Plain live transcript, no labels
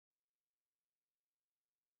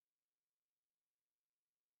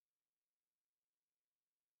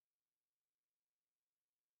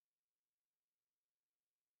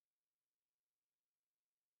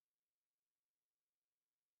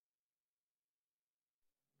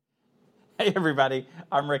Hey, everybody.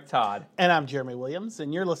 I'm Rick Todd. And I'm Jeremy Williams,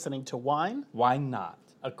 and you're listening to Wine. Why Not?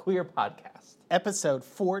 A queer podcast. Episode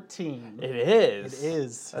 14. It is. It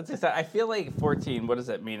is. That's exciting. I feel like 14, what does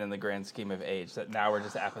that mean in the grand scheme of age? That now we're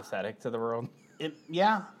just apathetic to the world?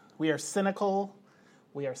 Yeah. We are cynical.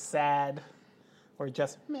 We are sad. We're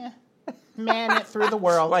just man it through the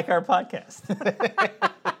world. Like our podcast.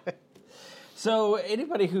 So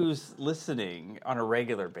anybody who's listening on a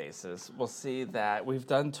regular basis will see that we've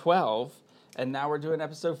done 12, and now we're doing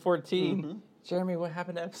episode 14. Mm-hmm. Jeremy, what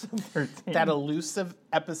happened to episode 13? That elusive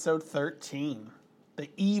episode 13. The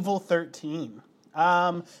evil 13.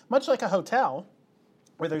 Much like a hotel,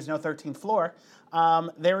 where there's no 13th floor,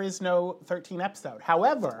 there is no 13th episode.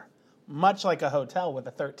 However, much like a hotel with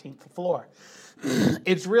a 13th floor,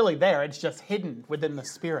 it's really there. It's just hidden within the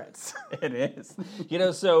spirits. It is. You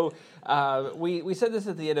know, so we said this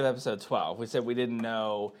at the end of episode 12. We said we didn't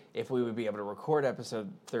know if we would be able to record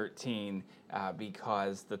episode 13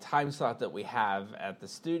 because the time slot that we have at the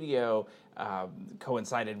studio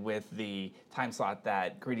coincided with the time slot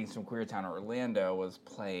that Greetings From Queertown Orlando was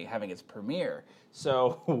having its premiere.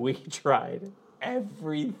 So we tried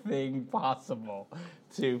everything possible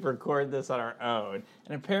to record this on our own,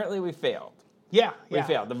 and apparently we failed. Yeah. We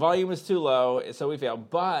failed. The volume was too low, so we failed.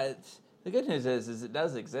 But the good news is it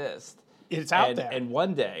does exist. It's out there. And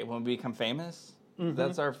one day, when we become famous,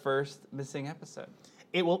 that's our first missing episode.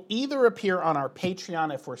 It will either appear on our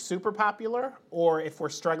Patreon if we're super popular, or if we're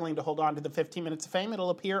struggling to hold on to the 15 minutes of fame, it'll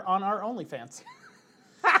appear on our OnlyFans.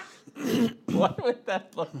 What would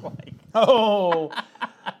that look like? Oh,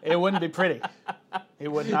 it wouldn't be pretty.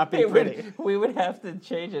 It would not be pretty. We would have to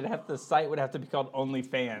change it. The site would have to be called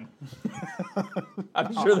OnlyFan.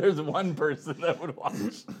 I'm sure there's one person that would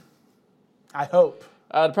watch. I hope.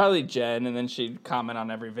 Probably Jen, and then she'd comment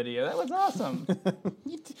on every video. That was awesome.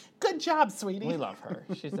 Good job, sweetie. We love her.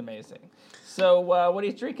 She's amazing. So what are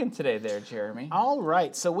you drinking today there, Jeremy? All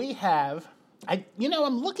right. So we have, I'm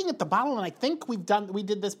looking at the bottle, and I think we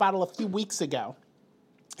did this bottle a few weeks ago.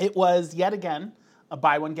 It was, yet again, a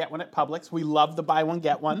buy one, get one at Publix. We love the buy one,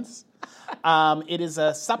 get ones. It is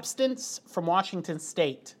a Substance from Washington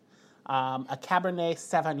State, a Cabernet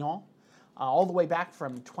Sauvignon, all the way back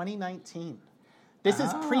from 2019. This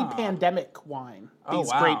is pre-pandemic wine.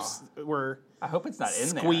 These grapes were I hope it's not in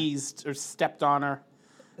squeezed or stepped on or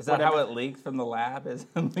Is that how it leaked from the lab? Is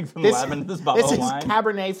it leaked from the lab into this bottle of wine? This is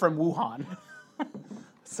Cabernet from Wuhan.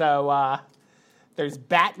 So there's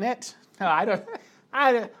Batnet. I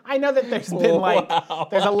know that there's been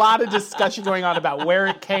there's a lot of discussion going on about where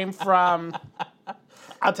it came from.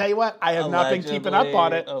 I'll tell you what, I have not been keeping up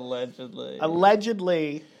on it.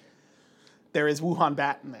 Allegedly, there is Wuhan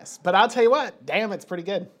bat in this. But I'll tell you what, damn, it's pretty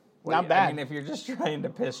good. Not bad. I mean, if you're just trying to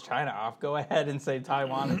piss China off, go ahead and say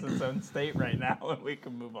Taiwan is its own state right now, and we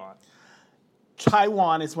can move on.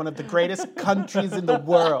 Taiwan is one of the greatest countries in the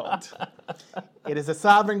world. It is a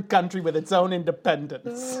sovereign country with its own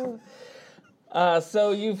independence.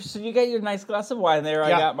 So you got your nice glass of wine there.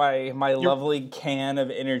 Yeah. I got my lovely can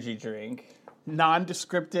of energy drink.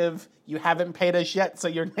 Non-descriptive. You haven't paid us yet, so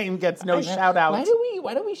your name gets no shout out. Why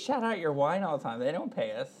do we shout out your wine all the time? They don't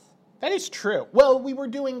pay us. That is true. Well, we were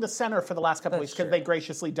doing the center for the last couple of weeks because they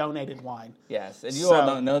graciously donated wine. Yes, and you all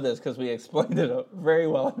don't know this because we explained it very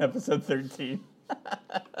well in episode 13.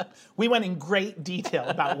 We went in great detail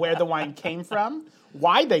about where the wine came from,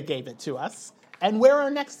 why they gave it to us, and where our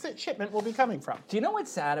next shipment will be coming from. Do you know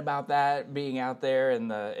what's sad about that, being out there in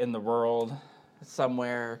the world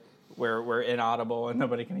somewhere where we're inaudible and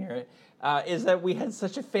nobody can hear it, is that we had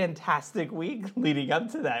such a fantastic week leading up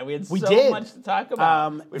to that. We had so much to talk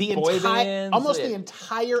about. The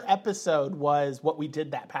entire episode was what we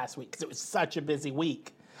did that past week because it was such a busy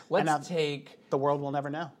week. The world will never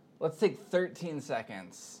know. Let's take 13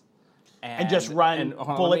 seconds. And just run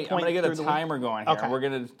bullet point. I'm going to get a timer going here. Okay. We're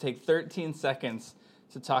going to take 13 seconds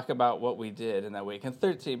to talk about what we did in that week. And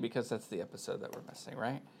 13 because that's the episode that we're missing,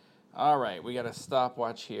 right? All right, we got a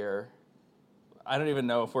stopwatch here. I don't even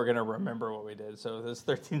know if we're going to remember what we did, so this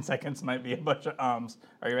 13 seconds might be a bunch of ums.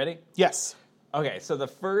 Are you ready? Yes. Okay, so the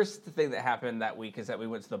first thing that happened that week is that we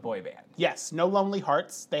went to the boy band. Yes, No Lonely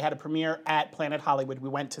Hearts. They had a premiere at Planet Hollywood. We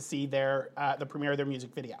went to see the premiere of their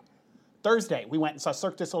music video. Thursday, we went and saw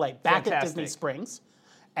Cirque du Soleil back at Disney Springs.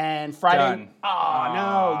 And Friday... Done. Oh,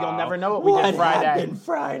 no, you'll never know what we did Friday. What happened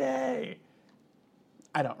Friday?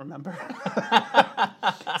 I don't remember.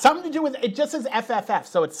 Something to do with, it just says FFF,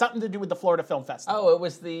 so it's something to do with the Florida Film Festival. Oh, it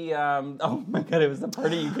was the, oh my God, it was the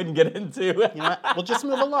party you couldn't get into. You know what? We'll just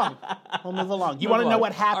move along. We'll move along. You want to know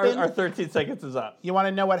what happened? Our 13 seconds is up. You want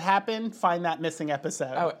to know what happened? Find that missing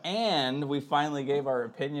episode. Oh, and we finally gave our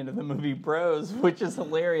opinion of the movie Bros, which is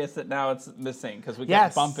hilarious that now it's missing because we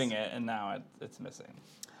kept bumping it and now it's missing.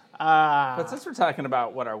 But since we're talking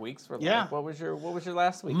about what our weeks were like, what was your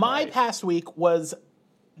last week? My past week was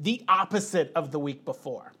the opposite of the week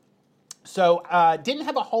before. So didn't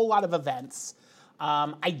have a whole lot of events.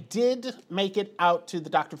 I did make it out to the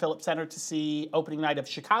Dr. Phillips Center to see opening night of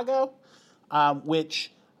Chicago,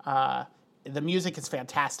 which the music is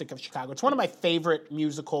fantastic of Chicago. It's one of my favorite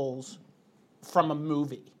musicals from a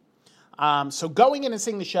movie. So going in and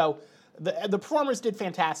seeing the show, the performers did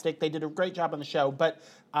fantastic. They did a great job on the show. But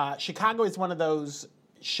Chicago is one of those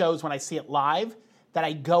shows when I see it live that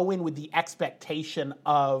I go in with the expectation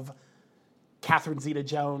of Catherine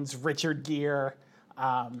Zeta-Jones, Richard Gere,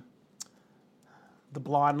 the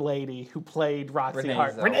blonde lady who played Roxy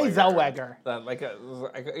Hart, Renee Zellweger.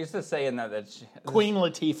 I used to say in that Queen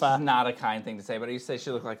Latifah. It's not a kind thing to say, but I used to say she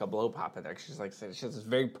looked like a blow pop in there. She has this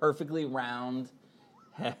very perfectly round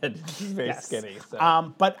head. She's very skinny.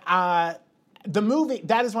 So. But the movie,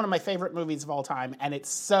 that is one of my favorite movies of all time, and it's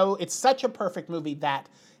such a perfect movie that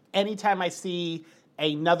anytime I see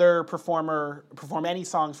another performer perform any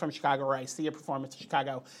songs from Chicago, or I see a performance in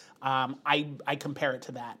Chicago, I compare it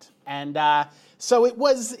to that. And so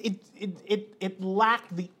it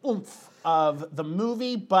lacked the oomph of the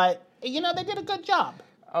movie, but they did a good job.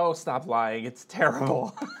 Oh, stop lying! It's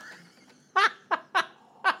terrible.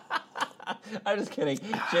 I'm just kidding.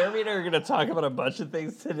 Jeremy and I are going to talk about a bunch of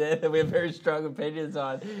things today that we have very strong opinions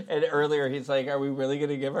on. And earlier he's like, are we really going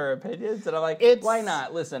to give our opinions? And I'm like, why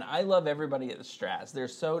not? Listen, I love everybody at the Strats. They're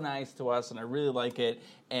so nice to us, and I really like it.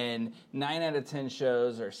 And 9 out of 10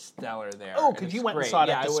 shows are stellar there. Oh, because you went and saw it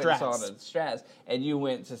at the Strats. I went and saw it at the Strats. And you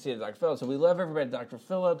went to see it at Dr. Phillips. So we love everybody at Dr.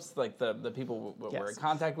 Phillips, like the people we're in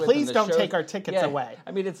contact with. Please don't take our tickets away.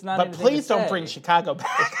 I mean, it's not But please don't bring Chicago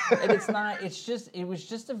back. And it's not, it was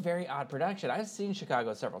just a very odd production. I've seen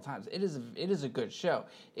Chicago several times. It is a good show.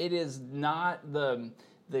 It is not the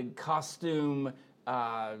costume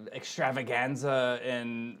extravaganza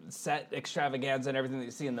and set extravaganza and everything that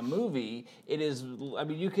you see in the movie. It is, I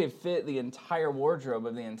mean, you could fit the entire wardrobe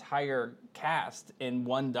of the entire cast in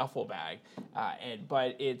one duffel bag,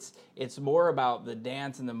 but it's more about the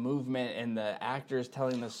dance and the movement and the actors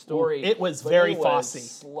telling the story. It was very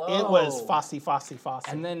Fosse. It was Fosse.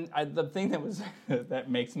 And then the thing that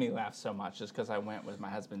makes me laugh so much is because I went with my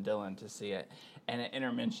husband Dylan to see it, and at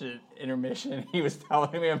intermission, he was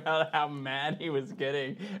telling me about how mad he was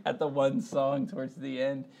getting at the one song towards the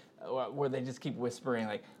end where they just keep whispering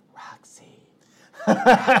like Roxy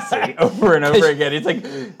over and over again. It's like,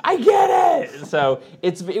 I get it. So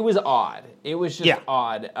it was odd. It was just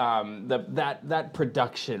odd. That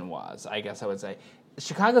production was, I guess I would say.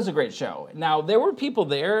 Chicago's a great show. Now there were people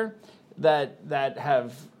there that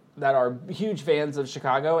are huge fans of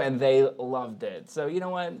Chicago, and they loved it. So you know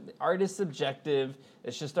what? Art is subjective.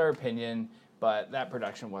 It's just our opinion. But that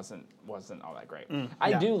production wasn't all that great.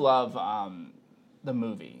 I do love the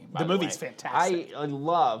movie. The movie's fantastic.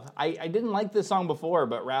 I didn't like this song before,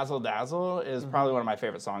 but Razzle Dazzle is probably one of my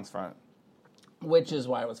favorite songs from it. Which is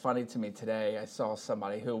why it was funny to me today. I saw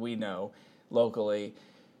somebody who we know locally.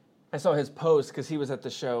 I saw his post because he was at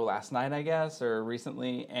the show last night, I guess, or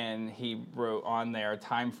recently, and he wrote on there,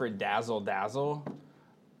 "Time for Dazzle Dazzle,"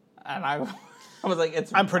 and I was like,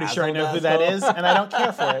 I'm pretty sure I know who that is, and I don't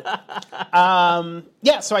care for it.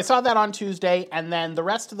 So I saw that on Tuesday, and then the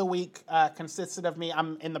rest of the week consisted of me.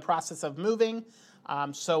 I'm in the process of moving,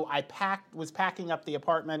 so I was packing up the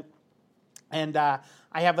apartment, and I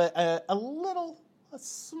have a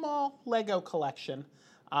small Lego collection.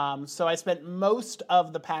 So I spent most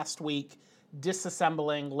of the past week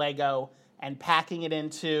disassembling Lego and packing it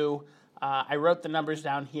into, I wrote the numbers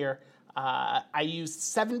down here, I used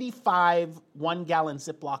 75 one-gallon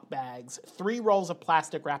Ziploc bags, 3 rolls of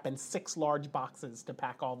plastic wrap, and 6 large boxes to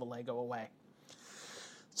pack all the Lego away.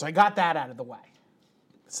 So I got that out of the way.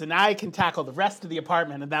 So now I can tackle the rest of the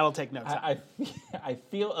apartment, and that'll take no time. I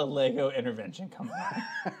feel a Lego intervention coming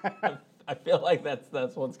on. I feel like that's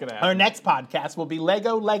what's going to happen. Our next podcast will be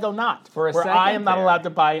Lego Not, where I am not allowed to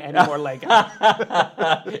buy any more Lego.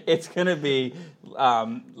 It's going to be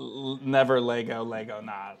never Lego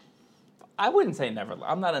Not. I wouldn't say never.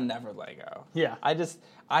 I'm not a never Lego. Yeah.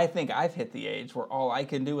 I think I've hit the age where all I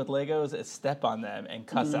can do with Legos is step on them and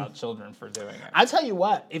cuss out children for doing it. I'll tell you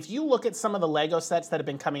what, if you look at some of the Lego sets that have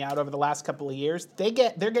been coming out over the last couple of years, they're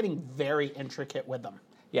getting very intricate with them.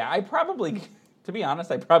 Yeah, to be honest,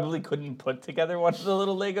 I probably couldn't put together one of the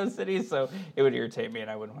little Lego cities, so it would irritate me and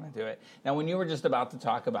I wouldn't want to do it. Now, when you were just about to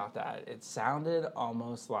talk about that, it sounded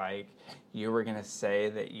almost like you were going to say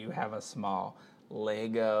that you have a small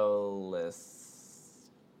Lego-less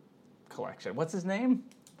collection. What's his name?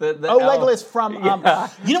 Legolas from...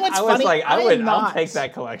 you know what's funny? I'll take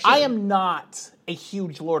that collection. I am not a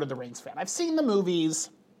huge Lord of the Rings fan. I've seen the movies.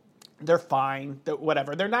 They're fine.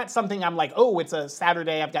 Whatever. They're not something I'm like, oh, it's a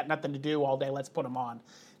Saturday. I've got nothing to do all day. Let's put them on.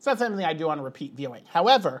 It's not something I do on repeat viewing.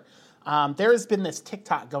 However, there has been this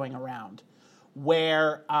TikTok going around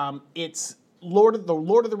where it's the Lord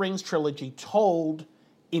of the Rings trilogy told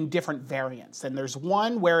in different variants. And there's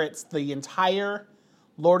one where it's the entire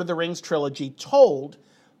Lord of the Rings trilogy told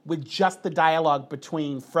with just the dialogue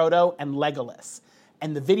between Frodo and Legolas.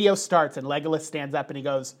 And the video starts and Legolas stands up and he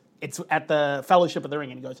goes, it's at the Fellowship of the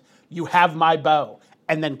Ring, and he goes, "You have my bow,"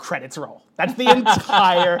 and then credits roll. That's the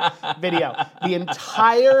entire video. The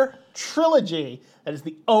entire trilogy, that is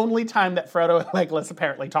the only time that Frodo and Legolas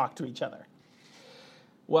apparently talk to each other.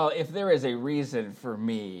 Well, if there is a reason for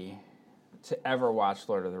me to ever watch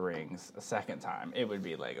Lord of the Rings a second time, it would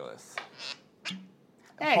be Legolas.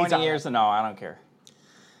 20 years and all, I don't care.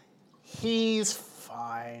 He's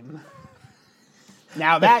fine.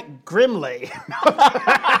 Now that Grimly.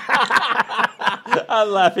 I'm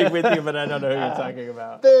laughing with you, but I don't know who you're talking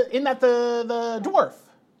about. Isn't that the dwarf?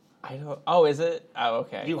 I don't. Oh, is it? Oh,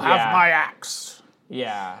 okay. You have my axe.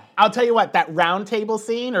 Yeah. I'll tell you what, that round table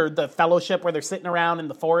scene or the fellowship where they're sitting around in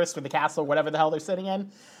the forest or the castle, whatever the hell they're sitting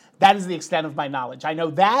in, that is the extent of my knowledge. I know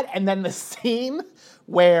that, and then the scene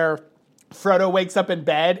where Frodo wakes up in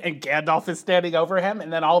bed and Gandalf is standing over him,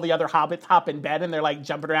 and then all the other hobbits hop in bed and they're like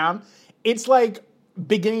jumping around. It's like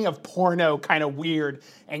beginning of porno kind of weird.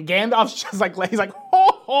 And Gandalf's just like, he's like, ho,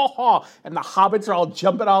 ho, ho. And the hobbits are all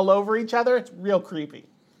jumping all over each other. It's real creepy.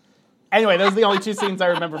 Anyway, those are the only two scenes I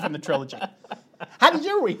remember from the trilogy. How did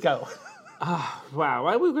your week go? Wow,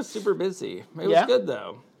 my week was super busy. It was good,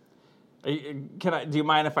 though. Do you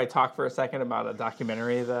mind if I talk for a second about a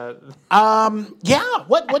documentary that... Yeah.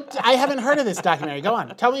 What? I haven't heard of this documentary. Go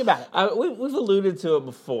on. Tell me about it. We've alluded to it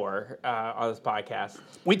before on this podcast.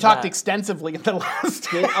 We talked extensively in the last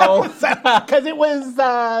because it was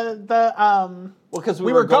because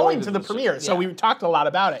we were going to the premiere, so we talked a lot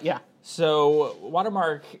about it. Yeah. So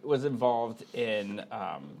Watermark was involved in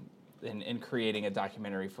creating a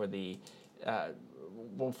documentary for the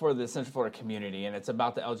Central Florida community, and it's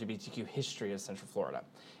about the LGBTQ history of Central Florida.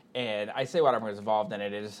 And I say Watermark was involved in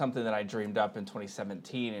it. It is something that I dreamed up in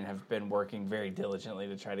 2017 and have been working very diligently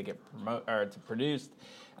to try to get produced.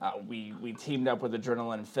 We teamed up with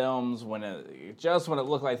Adrenaline Films when it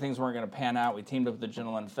looked like things weren't going to pan out. We teamed up with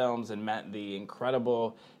Adrenaline Films and met the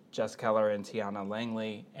incredible Jess Keller and Tiana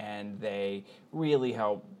Langley, and they really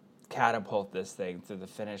helped catapult this thing to the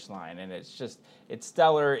finish line. And it's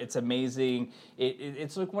stellar. It's amazing.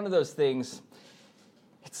 It's like one of those things.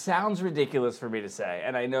 It sounds ridiculous for me to say,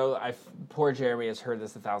 and I know poor Jeremy has heard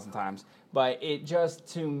this 1,000 times, but it just,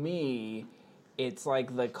 to me, it's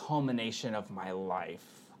like the culmination of my life.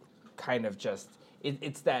 Kind of just,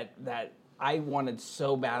 it's that I wanted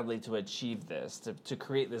so badly to achieve this, to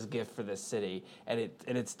create this gift for this city, and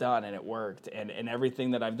it's done, and it worked, and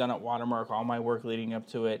everything that I've done at Watermark, all my work leading up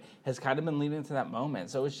to it, has kind of been leading to that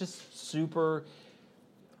moment. So it's just super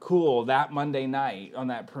cool that Monday night on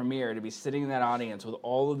that premiere to be sitting in that audience with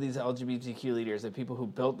all of these LGBTQ leaders, the people who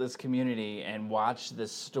built this community, and watch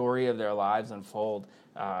this story of their lives unfold.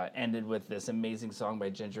 Ended with this amazing song by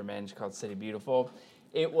Ginger Minj called City Beautiful.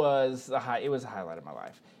 It was a highlight of my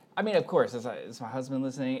life. I mean, of course, as my husband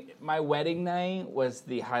listening, my wedding night was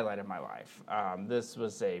the highlight of my life. This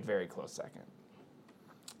was a very close second.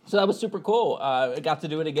 So that was super cool. I got to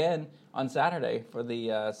do it again on Saturday for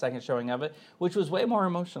the second showing of it, which was way more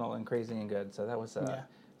emotional and crazy and good. So that was it was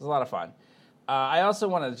a lot of fun. I also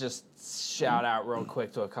want to just shout out real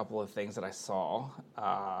quick to a couple of things that I saw.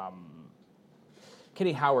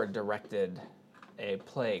 Kenny Howard directed a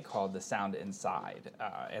play called The Sound Inside,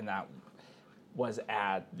 and that was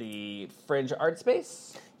at the Fringe Art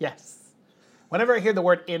Space. Yes. Whenever I hear the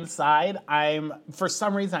word inside, for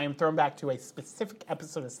some reason, I am thrown back to a specific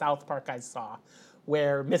episode of South Park I saw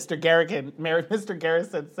where Mr.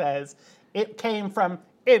 Garrison says, "It came from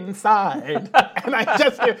inside." And I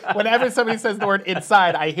just hear, whenever somebody says the word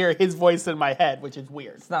inside, I hear his voice in my head, which is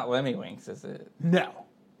weird. It's not Lemmy Winks, is it? No.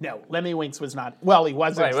 No, Lemmy Winks was not. Well, he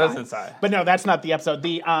was inside. He was inside. But no, that's not the episode.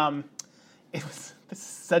 This is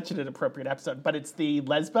such an inappropriate episode, but it's the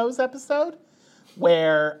Lesbos episode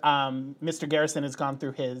where Mr. Garrison has gone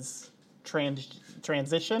through his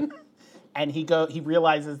transition, and he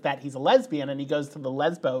realizes that he's a lesbian, and he goes to the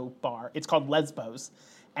Lesbo bar. It's called Lesbos,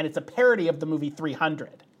 and it's a parody of the movie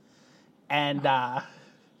 300. And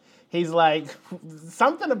he's like,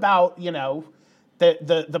 something about,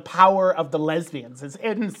 the power of the lesbians is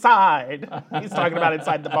inside. He's talking about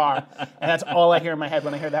inside the bar. And that's all I hear in my head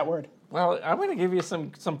when I hear that word. Well, I'm going to give you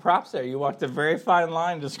some props there. You walked a very fine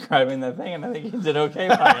line describing that thing, and I think you did okay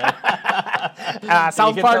by it.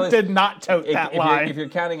 South Park did not tote that line. If you're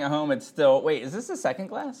counting at home, it's still... Wait, is this the second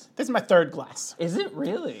glass? This is my third glass. Is it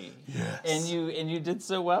really? Yes. And you did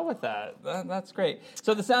so well with that. That's great.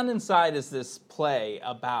 So The Sound Inside is this play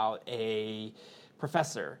about a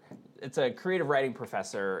professor. It's a creative writing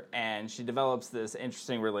professor, and she develops this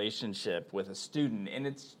interesting relationship with a student, and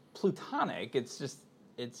it's platonic. It's just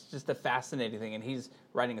a fascinating thing, and he's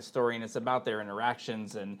writing a story, and it's about their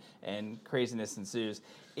interactions, and craziness ensues.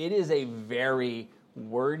 It is a very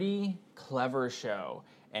wordy, clever show,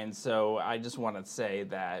 and so I just want to say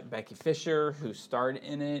that Becky Fisher, who starred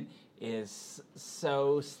in it, is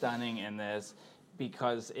so stunning in this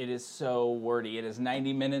because it is so wordy. It is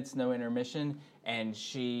 90 minutes, no intermission, and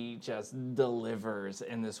she just delivers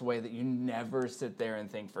in this way that you never sit there and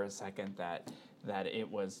think for a second that it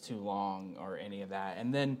was too long or any of that.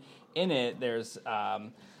 And then in it, there's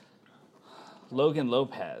Logan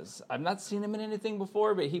Lopez. I've not seen him in anything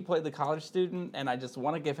before, but he played the college student, and I just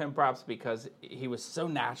want to give him props because he was so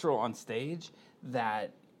natural on stage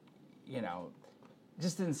that,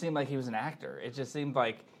 just didn't seem like he was an actor. It just seemed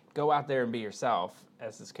like go out there and be yourself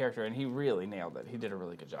as this character, and he really nailed it. He did a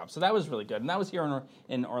really good job. So that was really good, and that was here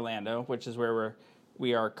in Orlando, which is where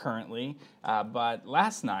we are currently. But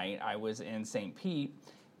last night, I was in St. Pete.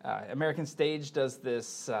 American Stage does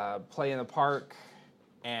this play in the park,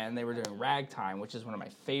 and they were doing Ragtime, which is one of my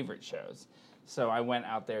favorite shows. So I went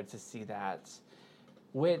out there to see that,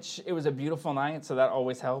 which it was a beautiful night, so that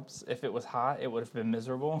always helps. If it was hot, it would have been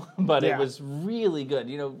miserable, but It was really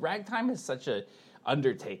good. Ragtime is such a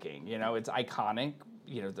undertaking. It's iconic.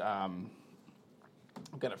 I'm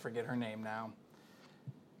going to forget her name now.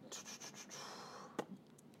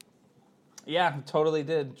 Yeah, totally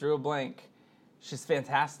did. Drew a blank. She's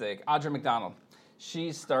fantastic. Audra McDonald.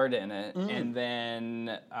 She starred in it, and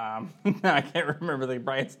then I can't remember.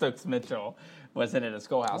 Brian Stokes Mitchell was in it at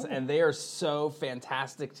Schoolhouse, and they are so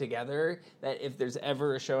fantastic together that if there's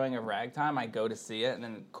ever a showing of Ragtime, I go to see it and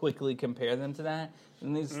then quickly compare them to that.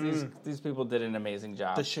 And these people did an amazing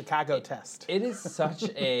job. The Chicago test. It is such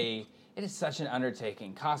an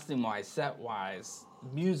undertaking, costume-wise, set-wise.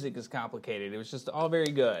 Music is complicated. It was just all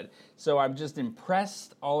very good. So I'm just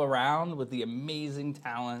impressed all around with the amazing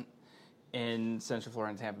talent in Central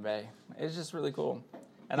Florida and Tampa Bay. It's just really cool.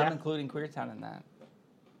 And I'm including Queertown in that.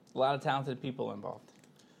 A lot of talented people involved.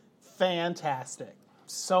 Fantastic.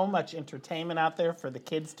 So much entertainment out there for the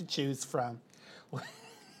kids to choose from.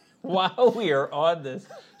 While we are on this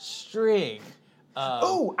string.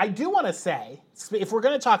 I do want to say, if we're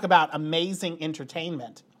going to talk about amazing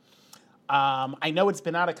entertainment, I know it's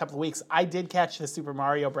been out a couple of weeks. I did catch the Super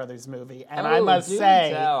Mario Brothers movie, and I must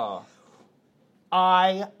say,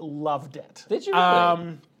 I loved it. Did you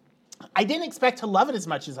really? I didn't expect to love it as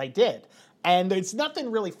much as I did. And there's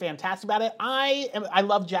nothing really fantastic about it. I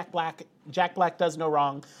love Jack Black. Jack Black does no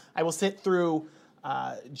wrong. I will sit through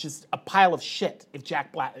just a pile of shit if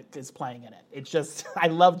Jack Black is playing in it. It's just, I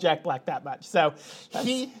love Jack Black that much. So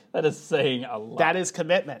that is saying a lot. That is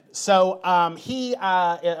commitment. So he,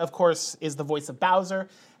 of course, is the voice of Bowser,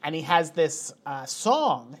 and he has this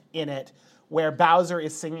song in it where Bowser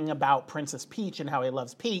is singing about Princess Peach and how he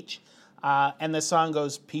loves Peach. And the song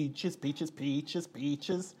goes, peaches, peaches, peaches,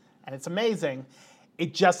 peaches. And it's amazing.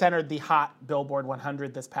 It just entered the hot Billboard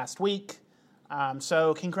 100 this past week.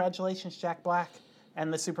 So congratulations, Jack Black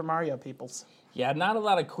and the Super Mario peoples. Yeah, not a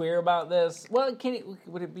lot of queer about this. Well,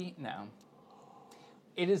 would it be? No.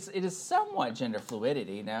 It is somewhat gender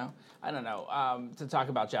fluidity, no? I don't know. To talk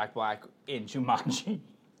about Jack Black in Jumanji.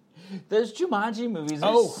 Those Jumanji movies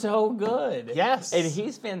are so good. Yes. And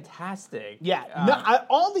he's fantastic. Yeah.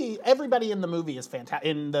 Everybody in the movie is fantastic,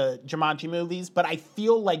 in the Jumanji movies, but I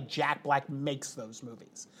feel like Jack Black makes those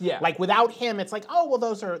movies. Yeah. Like without him, it's like, oh, well,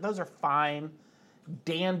 those are fine,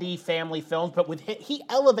 dandy family films, but with him, he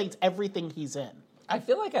elevates everything he's in. I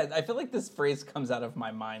feel like this phrase comes out of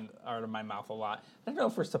my mind, out of my mouth a lot. I don't know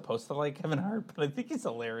if we're supposed to like Kevin Hart, but I think he's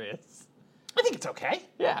hilarious. I think it's okay.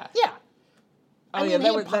 Yeah. Yeah. Oh,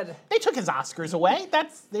 they took his Oscars away.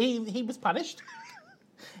 He was punished.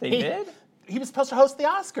 They did? He was supposed to host the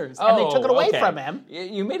Oscars, and they took it away from him.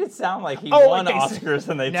 You made it sound like he won Oscars,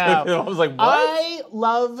 and they took it. I was like, what? I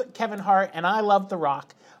love Kevin Hart, and I love The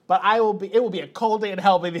Rock, but it will be a cold day in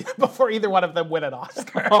hell before either one of them win an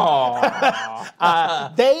Oscar.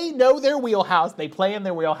 They know their wheelhouse. They play in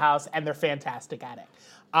their wheelhouse, and they're fantastic at it.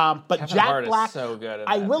 But Kevin Jack Hart Black, is so good at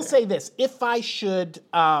I that, will say this. If I should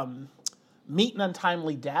meet an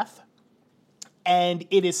untimely death, and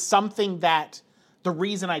it is something that the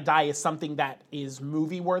reason I die is something that is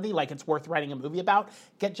movie-worthy, like it's worth writing a movie about,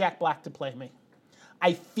 get Jack Black to play me.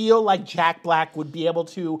 I feel like Jack Black would be able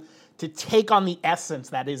to take on the essence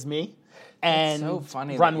that is me and it's so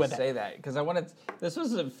funny run that with you say that, because this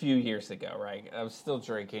was a few years ago, right? I was still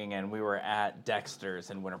drinking, and we were at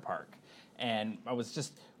Dexter's in Winter Park. And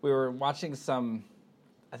we were watching Simulcast.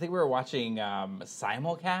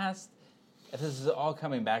 This is all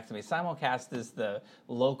coming back to me. Simulcast is the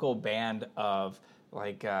local band of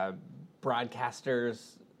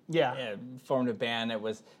broadcasters. Yeah. Formed a band. It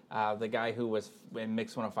was the guy who was in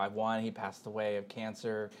Mix 105.1. He passed away of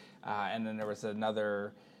cancer. And then there was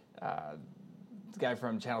another guy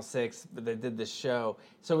from Channel 6 that did this show.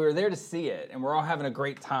 So we were there to see it, and we're all having a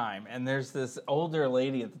great time. And there's this older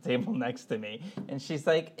lady at the table next to me, and she's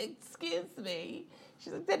like, "Excuse me."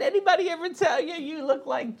 She's like, "Did anybody ever tell you look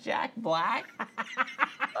like Jack Black?"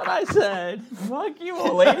 And I said, "Fuck you,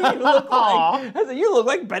 old lady. You look like..." I said, "You look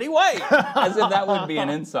like Betty White." As if that would be an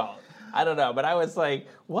insult. I don't know, but I was like,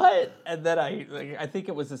 "What?" And then I think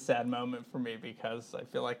it was a sad moment for me, because I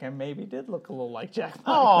feel like I maybe did look a little like Jack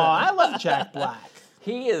Black. Oh, I love Jack Black.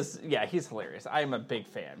 He's hilarious. I am a big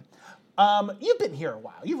fan. You've been here a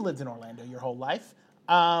while. You've lived in Orlando your whole life.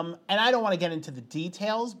 And I don't want to get into the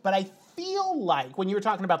details, but I feel like, when you were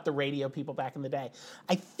talking about the radio people back in the day,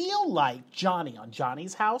 I feel like Johnny on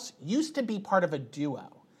Johnny's House used to be part of a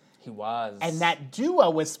duo. He was. And that duo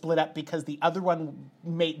was split up because the other one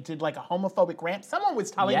did like a homophobic rant. Someone was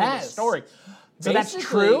telling me this story. So that's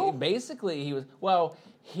true? Basically, he was,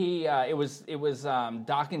 it was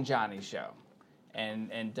Doc and Johnny's show.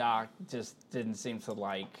 And Doc just didn't seem to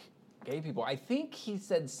like gay people. I think he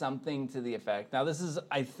said something to the effect, now this is,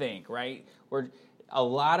 I think, right, where a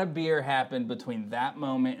lot of beer happened between that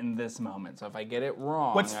moment and this moment. So if I get it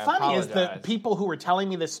wrong, what's funny is the people who were telling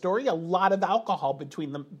me this story, a lot of alcohol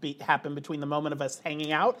happened between the moment of us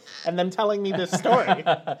hanging out and them telling me this story.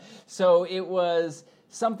 So it was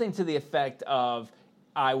something to the effect of,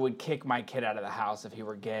 I would kick my kid out of the house if he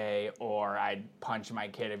were gay, or I'd punch my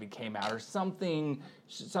kid if he came out, or something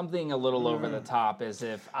a little over the top, as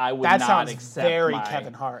if I would not accept. That sounds very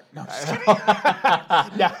Kevin Hart. No, I'm just kidding.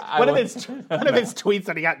 No, one of his tweets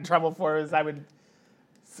that he got in trouble for was, I would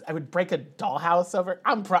break a dollhouse over.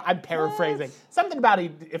 I'm paraphrasing. What? Something about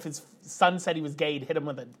if his son said he was gay, he'd hit him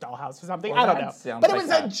with a dollhouse or something. Well, I don't know. But it was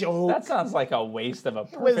a joke. That sounds like a waste of a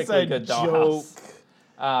perfectly good dollhouse. Joke.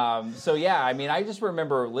 So yeah, I mean, I just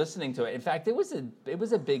remember listening to it. In fact, it was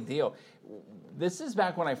a big deal. This is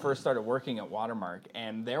back when I first started working at Watermark,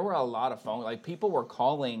 and there were a lot of people were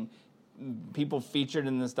calling, people featured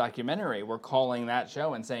in this documentary were calling that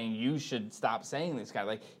show and saying, you should stop saying these guys.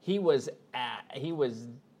 Like, he was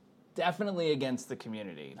definitely against the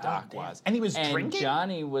community, Doc was. And he was drinking? And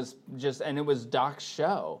Johnny was and it was Doc's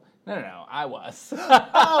show. No, I was.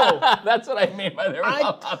 Oh. That's what I mean by there was a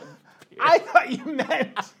lot of beer. I thought you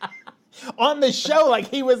meant on the show, like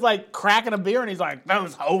he was like cracking a beer and he's like,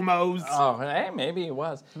 those homos. Oh, hey, maybe he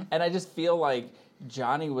was. And I just feel like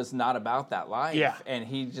Johnny was not about that life. Yeah. And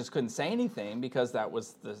he just couldn't say anything because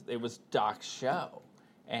it was Doc's show.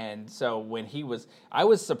 And so when I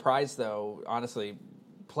was surprised though, honestly,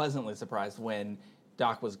 pleasantly surprised when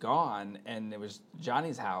Doc was gone and it was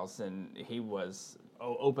Johnny's house and he was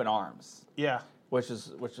open arms. Yeah. Which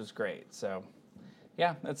was great. So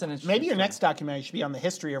yeah, that's an interesting Maybe your story. next documentary should be on the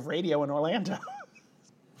history of radio in Orlando.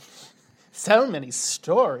 So many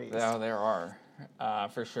stories. Oh, there are,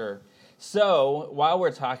 for sure. So while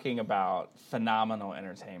we're talking about phenomenal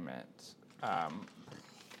entertainment,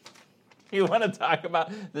 you want to talk about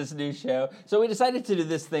this new show? So we decided to do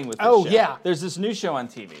this thing with this show. Yeah. There's this new show on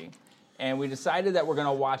TV, and we decided that we're going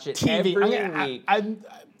to watch it every week.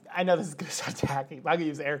 I know this is going to sound tacky, but I'm going to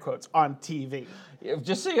use air quotes, on TV.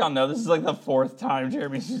 Just so y'all know, this is like the fourth time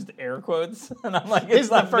Jeremy's used air quotes, and I'm like,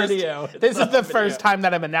 it's not video. This is the first time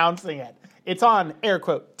that I'm announcing it. It's on, air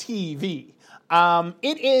quote, TV.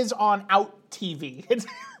 It is on Out TV.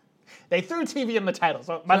 They threw TV in the title,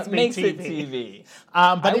 so it must be makes TV. It TV.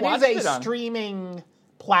 But it is a streaming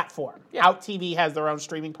platform. Yeah. Out TV has their own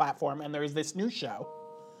streaming platform, and there is this new show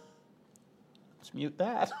Let's mute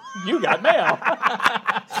that. You got mail.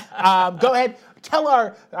 Go ahead. Tell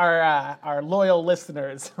our loyal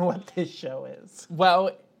listeners what this show is. Well,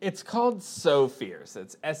 it's called So Fierce.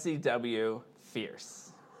 It's SEW Fierce.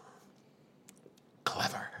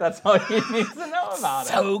 Clever. That's all you need to know about it.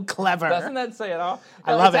 So clever. Doesn't that say it all?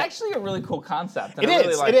 I love it. It's actually a really cool concept. It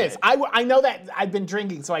is. I know that I've been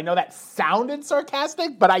drinking, so I know that sounded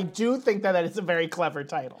sarcastic, but I do think that is a very clever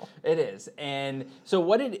title. It is. And so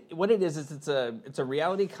what it is it's a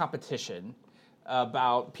reality competition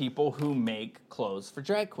about people who make clothes for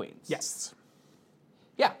drag queens. Yes.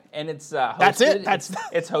 Yeah, and it's hosted. That's it.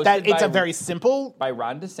 It's hosted. It's a very simple. By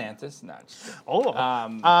Ron DeSantis. No, just kidding. Oh.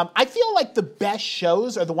 I feel like the best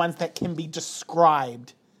shows are the ones that can be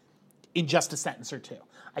described in just a sentence or two.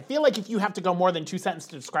 I feel like if you have to go more than 2 sentences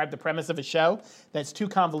to describe the premise of a show, that's too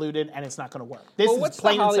convoluted and it's not going to work. What's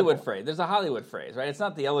the Hollywood phrase? There's a Hollywood phrase, right? It's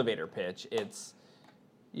not the elevator pitch. It's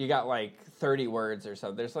you got like 30 words or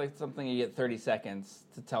something. There's like something you get 30 seconds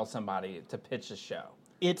to tell somebody to pitch a show.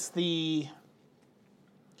 It's the.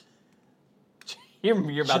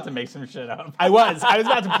 You're about to make some shit up. I was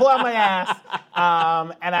about to pull out my ass,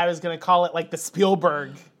 and I was going to call it like the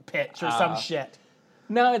Spielberg pitch or some shit.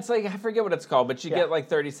 No, it's like, I forget what it's called, but you get like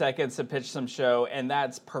 30 seconds to pitch some show, and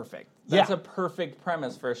that's perfect. That's a perfect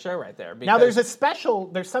premise for a show right there. Now, there's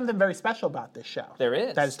something very special about this show. There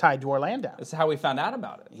is. That is tied to Orlando. This is how we found out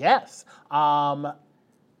about it. Yes. A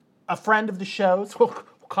friend of the shows, we'll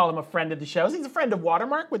call him a friend of the shows. He's a friend of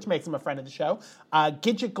Watermark, which makes him a friend of the show.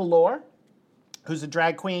 Gidget Galore, who's a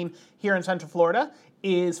drag queen here in Central Florida,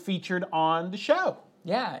 is featured on the show.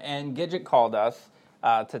 Yeah, and Gidget called us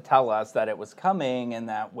to tell us that it was coming and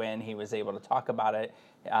that when he was able to talk about it,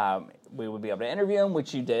 we would be able to interview him,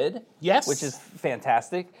 which you did. Yes. Which is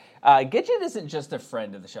fantastic. Gidget isn't just a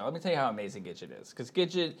friend of the show. Let me tell you how amazing Gidget is. Because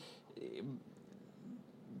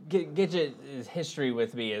Gidget's history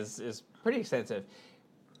with me is pretty extensive.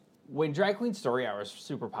 When Drag Queen Story Hour was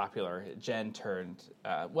super popular, Jen turned,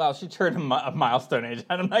 she turned a milestone age.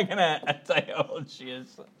 And I'm not going to tell you how old she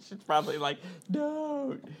is. She's probably like,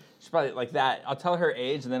 no. She's probably like that. I'll tell her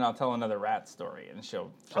age, and then I'll tell another rat story, and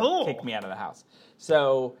she'll kick me out of the house.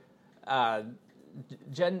 So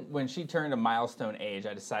Jen, when she turned a milestone age,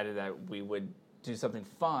 I decided that we would do something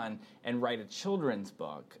fun and write a children's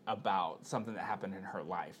book about something that happened in her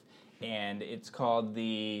life. And it's called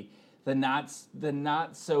the not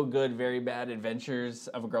so good, very bad adventures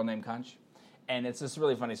of a girl named Conch. And it's this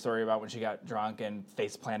really funny story about when she got drunk and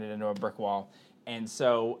face planted into a brick wall. And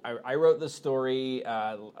so I wrote the story,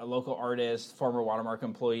 a local artist, former Watermark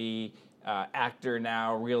employee, actor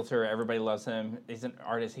now, realtor, everybody loves him. He's an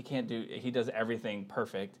artist. He does everything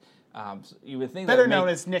perfect. So you would think better known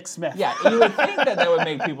as Nick Smith. Yeah, you would think that would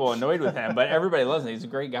make people annoyed with him, but everybody loves him. He's a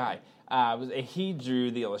great guy. He drew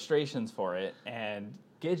the illustrations for it, and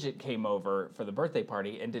Gidget came over for the birthday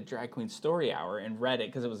party and did Drag Queen Story Hour and read it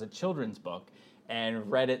because it was a children's book,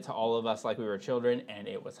 and read it to all of us like we were children, and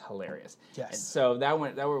it was hilarious. Yes. And so that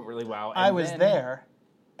went really well. And I was there,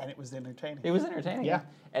 and it was entertaining. It was entertaining. Yeah.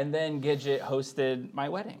 And then Gidget hosted my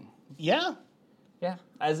wedding. Yeah. Yeah.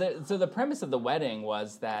 So the premise of the wedding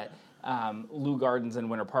was that Lou Gardens in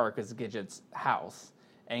Winter Park is Gidget's house,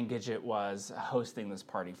 and Gidget was hosting this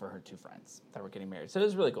party for her 2 friends that were getting married. So it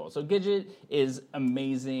was really cool. So Gidget is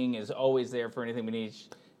amazing, is always there for anything we need.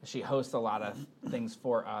 She hosts a lot of things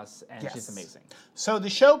for us, and she's amazing. So the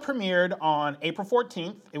show premiered on April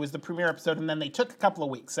 14th. It was the premiere episode, and then they took a couple of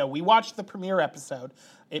weeks. So we watched the premiere episode.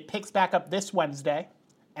 It picks back up this Wednesday,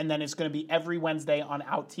 and then it's going to be every Wednesday on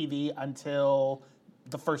Out TV until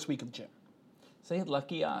the first week of June. Say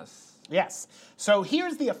lucky us. Yes. So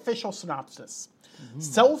here's the official synopsis.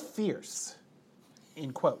 So fierce,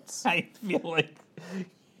 in quotes. I feel like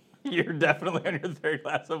you're definitely on your 3rd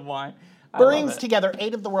glass of wine. Brings together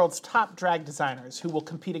 8 of the world's top drag designers who will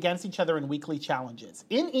compete against each other in weekly challenges.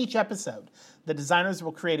 In each episode, the designers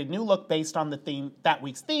will create a new look based on that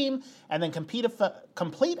week's theme, and then complete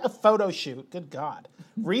a photo shoot. Good God.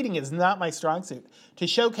 Reading is not my strong suit. To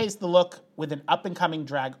showcase the look with an up-and-coming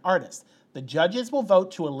drag artist. The judges will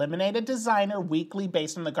vote to eliminate a designer weekly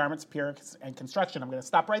based on the garment's appearance and construction. I'm going to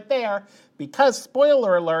stop right there because,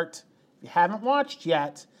 spoiler alert, if you haven't watched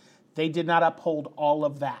yet, they did not uphold all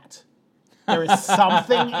of that. There is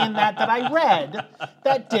something in that I read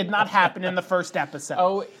that did not happen in the first episode.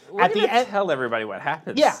 Oh, we're going to tell everybody what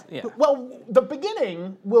happens. Yeah. Well, the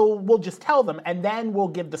beginning, we'll just tell them, and then we'll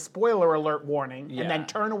give the spoiler alert warning, and then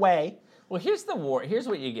turn away. Well, here's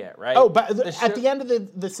what you get, right? Oh, but at the end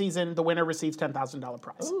of the season, the winner receives $10,000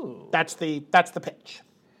 prize. Ooh. That's the pitch.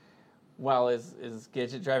 Well, is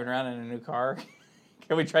Gidget driving around in a new car?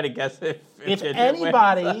 Can we try to guess if Gidget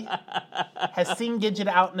anybody wins? has seen Gidget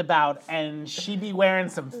out and about and she be wearing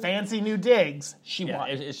some fancy new digs, she won.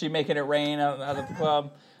 Is she making it rain out at the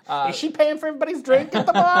club? Is she paying for everybody's drink at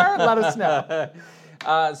the bar? Let us know.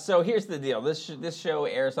 So here's the deal. This show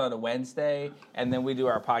airs on a Wednesday, and then we do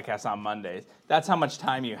our podcast on Mondays. That's how much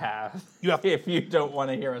time you have if you don't want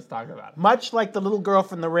to hear us talk about it. Much like the little girl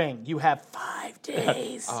from The Ring, you have 5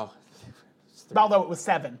 days. Although it was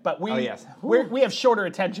 7, but we have shorter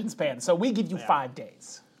attention spans, so we give you 5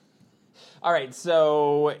 days. All right,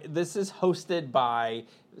 so this is hosted by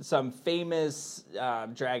some famous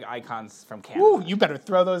drag icons from Canada. Ooh, you better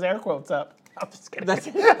throw those air quotes up. I'm just kidding.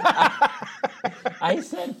 I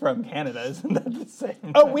said from Canada, isn't that the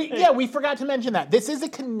same? Oh, we forgot to mention that. This is a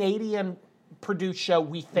Canadian produced show,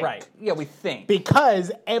 we think. Right, yeah, we think.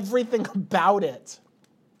 Because everything about it,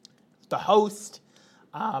 the host,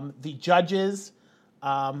 the judges,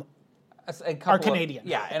 are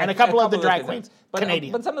Canadian. And a couple of the drag queens,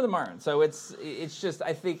 Canadian. But some of them aren't. So it's just,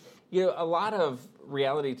 I think, a lot of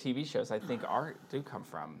reality TV shows, I think, do come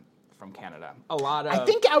from Canada. A lot of... I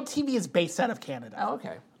think Out TV is based out of Canada. Oh,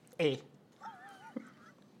 okay.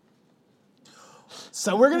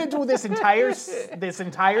 So we're gonna do this entire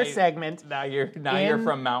segment. Now you're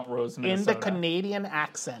from Mount Rose, Minnesota. In the Canadian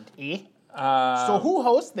accent, so who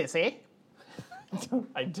hosts this,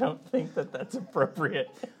 I don't think that's appropriate.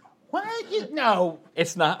 What? No.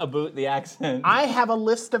 It's not about the accent. I have a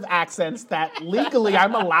list of accents that legally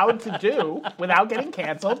I'm allowed to do without getting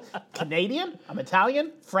canceled. Canadian, I'm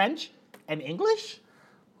Italian, French, and English?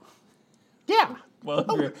 Yeah. Well,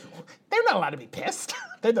 they're not allowed to be pissed.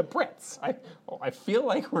 They're the Brits. I feel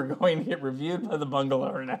like we're going to get reviewed by the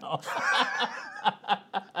Bungalower now.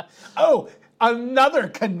 Oh, another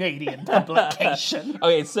Canadian publication.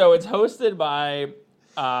 Okay, so it's hosted by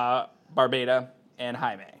Barbada and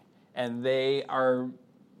Jaime. And they are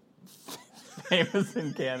famous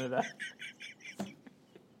in Canada.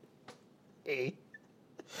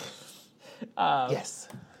 Yes.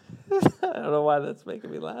 I don't know why that's making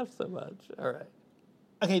me laugh so much. All right.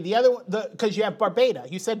 Okay, the other one, because you have Barbada.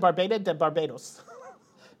 You said Barbada de Barbados.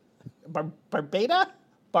 Barbada?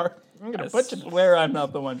 I'm going to butcher this. I swear I'm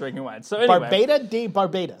not the one drinking wine. So anyway. Barbada de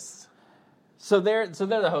Barbados. So they're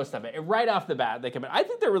the host of it. And right off the bat, they come in. I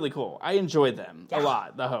think they're really cool. I enjoyed them a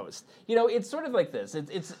lot, the host. It's sort of like this.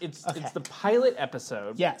 It's the pilot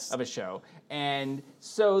episode of a show. And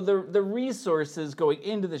so the resources going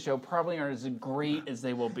into the show probably aren't as great as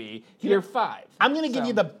they will be year 5. I'm going to give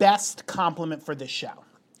you the best compliment for this show.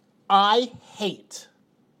 I hate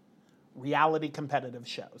reality competitive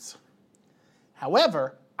shows.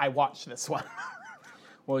 However, I watched this one.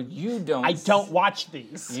 Well, you don't. I don't watch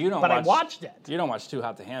these. I watched it. You don't watch Too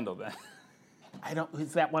Hot to Handle, then. I don't.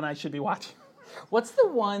 Is that one I should be watching? What's the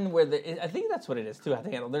one where I think that's what it is. Too Hot to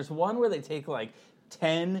Handle. There's one where they take like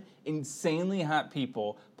 10 insanely hot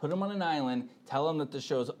people, put them on an island, tell them that the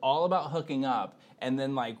show's all about hooking up, and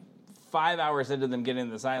then like 5 hours into them getting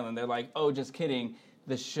to this island, they're like, "Oh, just kidding.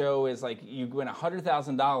 The show is like you win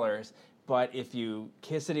 $100,000, but if you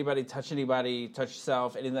kiss anybody, touch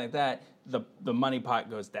yourself, anything like that." The money pot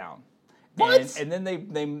goes down. What? And then they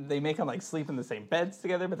make them like sleep in the same beds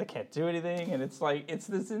together, but they can't do anything. And it's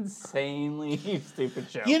this insanely stupid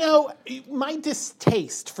show. My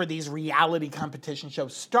distaste for these reality competition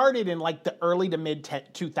shows started in like the early to mid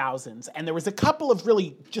 2000s. And there was a couple of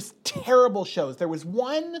really just terrible shows. There was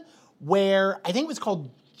one where I think it was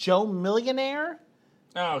called Joe Millionaire.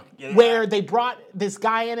 Oh, yeah. Where they brought this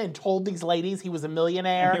guy in and told these ladies he was a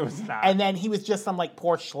millionaire. He was not. And then he was just some like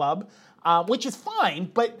poor schlub, which is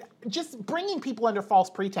fine, but just bringing people under false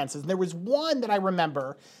pretenses. And there was one that I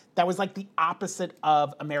remember that was like the opposite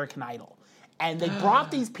of American Idol. And they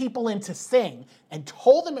brought these people in to sing and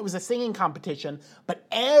told them it was a singing competition, but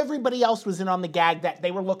everybody else was in on the gag that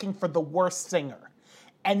they were looking for the worst singer.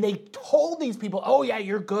 And they told these people, "Oh yeah,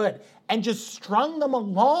 you're good," and just strung them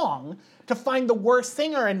along to find the worst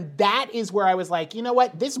singer. And that is where I was like, you know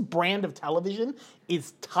what? This brand of television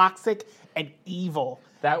is toxic and evil.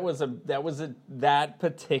 That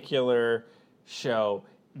particular show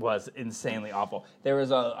was insanely awful. There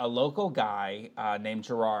was a local guy named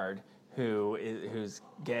Gerard who's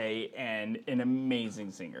gay and an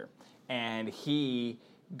amazing singer. And he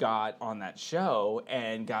got on that show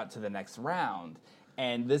and got to the next round.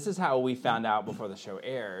 And this is how we found out before the show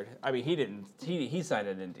aired. I mean, he signed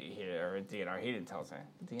it in DNR. He didn't tell us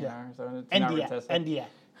anything. DNR? Yeah. Is that what it is? NDA.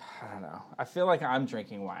 I don't know. I feel like I'm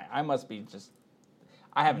drinking wine. I must be just...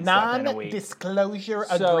 I haven't slept in a week. Non-disclosure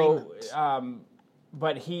agreement. So,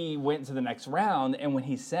 But he went to the next round, and when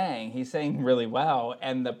he sang really well,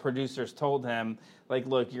 and the producers told him, like,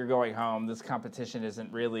 look, you're going home. This competition isn't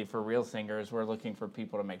really for real singers. We're looking for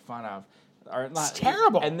people to make fun of. It's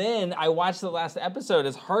terrible. And then I watched the last episode.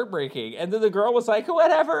 It's heartbreaking. And then the girl was like,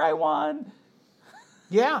 whatever, I won.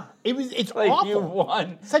 Yeah, it's like awful. You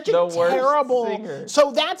won. Such a terrible. Singer.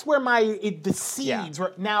 So that's where the seeds. Yeah.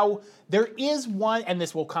 Now there is one, and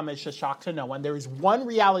this will come as a shock to no one. There is one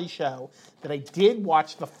reality show that I did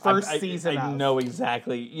watch the first season. I know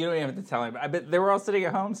exactly. You don't even have to tell me. I bet they were all sitting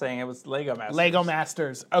at home saying it was Lego Masters. Lego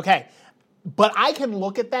Masters. Okay, but I can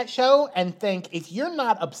look at that show and think, if you're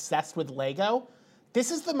not obsessed with Lego, this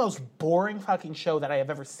is the most boring fucking show that I have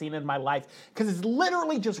ever seen in my life, because it's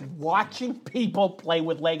literally just watching people play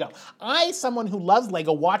with Lego. Someone who loves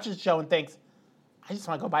Lego, watches the show and thinks, I just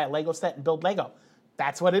want to go buy a Lego set and build Lego.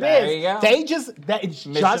 That's what it is. There you go. It's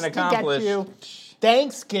Mission just accomplished. To get you.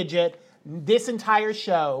 Thanks, Gidget. This entire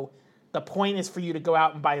show, the point is for you to go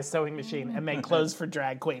out and buy a sewing machine and make clothes for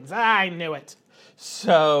drag queens. I knew it.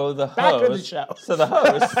 So the host. Back to the show. So the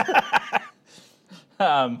host.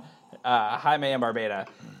 Jaime and Barbada,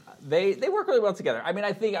 they work really well together. I mean,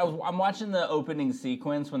 I think I'm watching the opening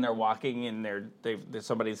sequence when they're walking and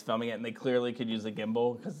somebody's filming it, and they clearly could use a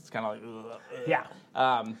gimbal because it's kind of like, ugh. Yeah.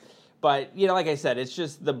 But like I said, it's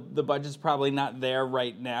just the budget's probably not there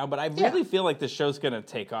right now. But I really feel like the show's going to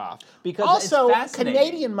take off because also it's fascinating.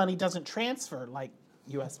 Canadian money doesn't transfer like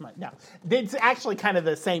U.S. money. No, it's actually kind of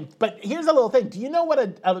the same. But here's a little thing: do you know what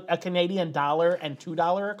a Canadian dollar and $2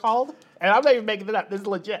 are called? And I'm not even making it up. This is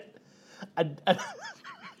legit.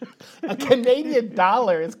 A Canadian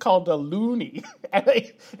dollar is called a loonie,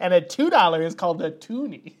 and a $2 is called a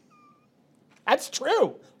toonie. That's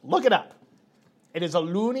true. Look it up. It is a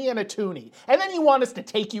loonie and a toonie. And then you want us to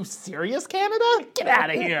take you serious, Canada? Get out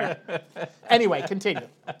of here. Anyway, continue.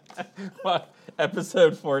 Well,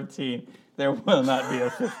 episode 14, there will not be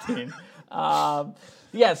a 15.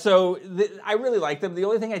 So I really liked them. The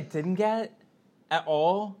only thing I didn't get at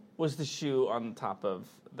all was the shoe on top of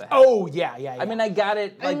the head. Oh, yeah. I mean, I got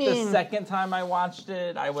it the second time I watched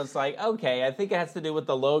it. I was like, okay, I think it has to do with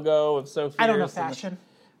the logo of Sophie. I don't know fashion.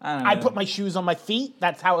 I don't know. I put my shoes on my feet.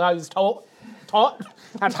 That's how I was taught.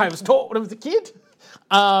 That's how I was taught when I was a kid.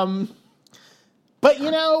 But,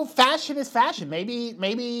 fashion is fashion. Maybe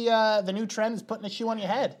the new trend is putting a shoe on your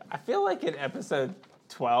head. I feel like in episode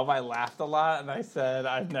 12, I laughed a lot, and I said,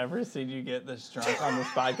 I've never seen you get this drunk on this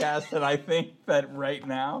podcast, and I think that right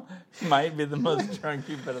now might be the most drunk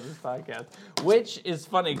you've been on this podcast, which is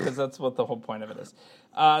funny, because that's what the whole point of it is.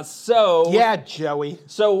 Yeah, Joey.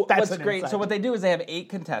 So That's what's great, so what they do is they have 8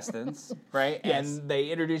 contestants, right? Yes. And they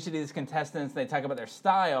introduce you to these contestants, they talk about their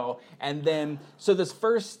style, and then, so this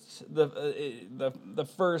first, the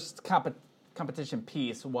first competition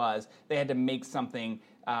piece was they had to make something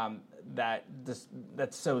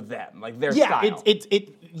that's so them, like their style.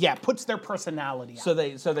 It puts their personality out. So they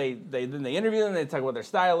interview them, they talk about what their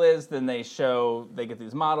style is, then they get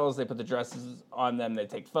these models, they put the dresses on them, they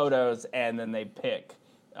take photos, and then they pick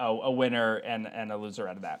a winner and a loser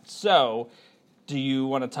out of that. So do you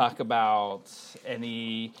want to talk about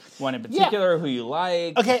anyone in particular who you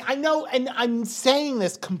like? Okay, I know, and I'm saying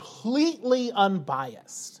this completely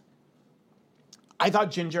unbiased. I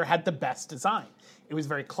thought Ginger had the best design. It was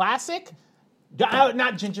very classic.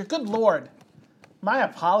 Not Ginger. Good Lord. My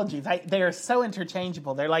apologies. They are so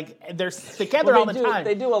interchangeable. They're together all the time.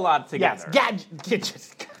 They do a lot together. Yes.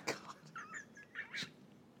 Gidget.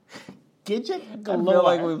 Gidget galore. I feel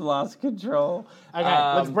like we've lost control. Okay,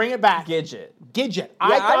 let's bring it back. Gidget.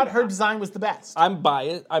 I thought her design was the best. I'm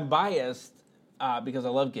biased because I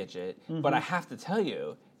love Gidget, but I have to tell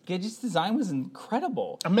you, Gidget's design was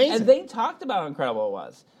incredible. Amazing. And they talked about how incredible it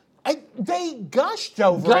was. They gushed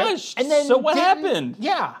over it. And then so what happened?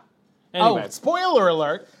 Yeah. Anyway. Oh, spoiler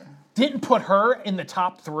alert. Didn't put her in the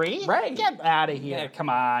top 3? Right. Get out of here. Yeah, come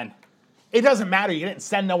on. It doesn't matter. You didn't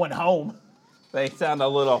send no one home. They sound a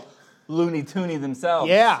little Looney Toony themselves.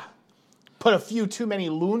 Yeah. Put a few too many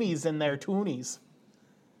loonies in their toonies.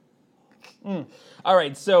 All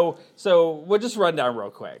right, so we'll just run down real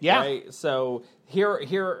quick. Yeah. Right? So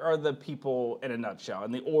here are the people in a nutshell,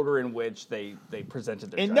 in the order in which they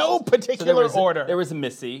presented their In dresses. no particular order. There was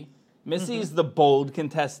Missy. Missy's the bold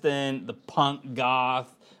contestant, the punk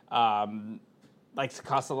goth, likes to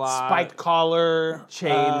cuss a lot. Spiked collar. Chain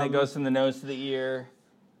that goes from the nose to the ear.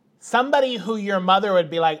 Somebody who your mother would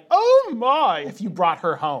be like, oh my, if you brought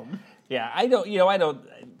her home. Yeah, I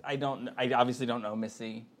obviously don't know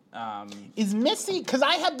Missy. Is Missy, because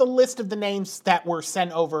I have the list of the names that were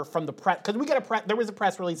sent over from the press, because there was a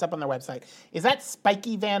press release up on their website. Is that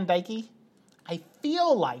Spiky Van Dyke? I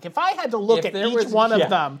feel like if I had to look If at there each was- one yeah, of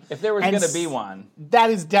them, if there was and going to be one, that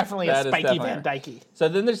is definitely that a is Spiky definitely Van right. Dyke. So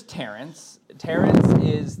then there's Terrence. Terrence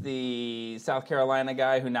is the South Carolina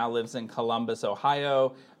guy who now lives in Columbus,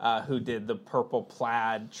 Ohio, who did the purple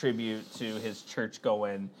plaid tribute to his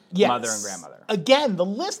church-going mother and grandmother. Again, the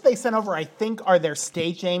list they sent over, I think, are their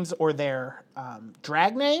stage names or their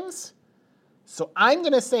drag names. So I'm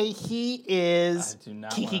going to say he is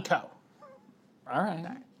Kiki Ko. All right.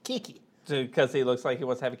 Kiki. Because he looks like he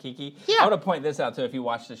wants to have a Kiki. Yeah. I want to point this out, too, if you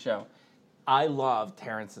watch the show. I love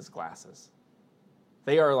Terrence's glasses.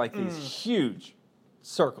 They are like these huge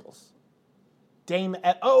circles.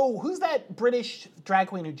 Who's that British drag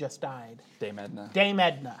queen who just died? Dame Edna. Dame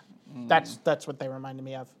Edna. That's what they reminded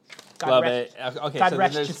me of. Love it. Okay, God so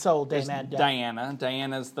rest there's, your soul, Dame there's Edna. Diana.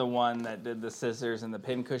 Diana's the one that did the scissors and the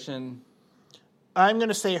pincushion. I'm going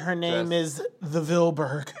to say her name is the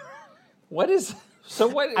Vilberg. What is... So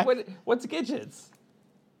what's Gidget's?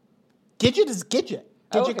 Gidget is Gidget.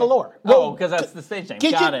 Gidget okay. galore. Because that's the stage name.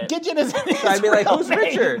 Got it. Gidget is So I'd be like, who's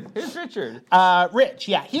Richard? Who's Richard? Rich,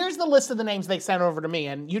 yeah. Here's the list of the names they sent over to me,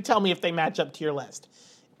 and you tell me if they match up to your list.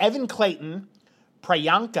 Evan Clayton,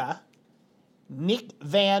 Priyanka, Nick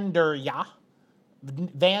Vandera,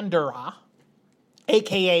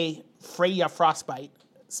 a.k.a. Freya Frostbite,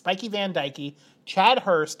 Spiky Van Dyke, Chad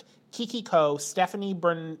Hurst, Kiki Ko, Stephanie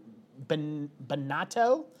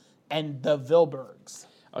Benato, and the Vilbergs.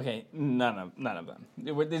 Okay, none of them.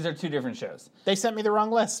 These are two different shows. They sent me the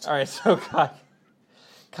wrong list. All right, so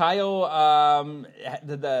Kyle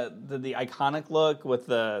did the iconic look with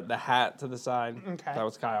the hat to the side. Okay. That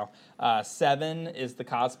was Kyle. Seven is the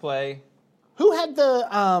cosplay. Who had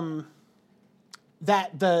the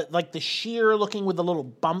the sheer looking with the little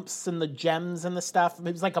bumps and the gems and the stuff? It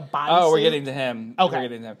was like a bodysuit. Oh, we're getting to him. Okay. We're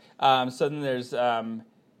getting to him. So then there's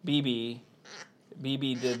BB.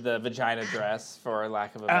 BB did the vagina dress, for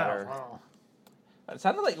lack of a better. Oh. It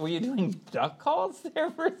sounded like, were you doing duck calls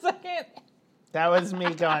there for a second? That was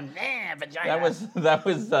me going, vagina. That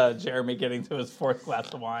was Jeremy getting to his fourth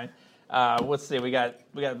glass of wine. Let's see, we got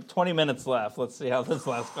 20 minutes left. Let's see how this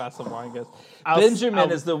last glass of wine goes.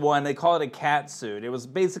 Benjamin is the one, they call it a cat suit. It was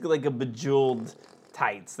basically like a bejeweled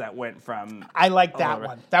tights that went from... I like that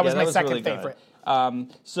one. That was my second really favorite.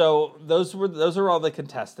 So those are all the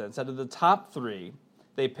contestants. Out of the top three,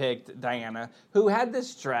 they picked Diana, who had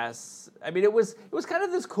this dress. I mean, it was kind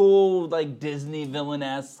of this cool, like, Disney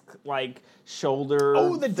villain-esque, like, shoulder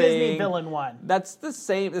the thing. Disney villain one. That's the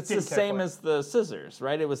same. It's the same as the scissors,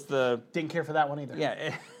 right? It was the... Didn't care for that one either.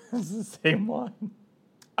 Yeah, it's the same one.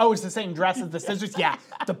 Oh, it's the same dress as the scissors? Yeah.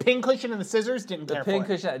 The pincushion and the scissors, didn't care for it. The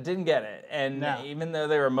pincushion, didn't get it. And even though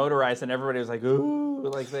they were motorized and everybody was like, ooh,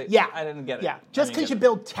 like I didn't get it. Yeah, just because you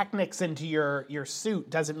build Technics into your suit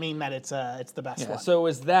doesn't mean that it's the best one. So it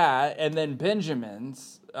was that, and then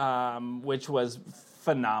Benjamin's, which was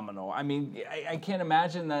phenomenal. I mean, I can't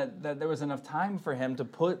imagine that there was enough time for him to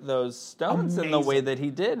put those stones in the way that he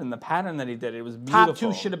did, and the pattern that he did. It was beautiful. Top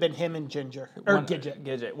two should have been him and Ginger. Or Gidget.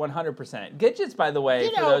 Gidget, 100%. Gidget's, by the way,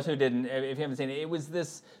 for those who didn't, if you haven't seen it, it was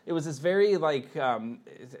this very, like,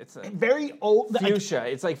 it's a very old. fuchsia.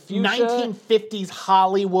 Like, it's like fuchsia. 1950s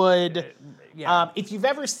Hollywood. Yeah. If you've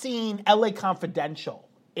ever seen L.A. Confidential,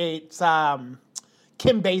 it's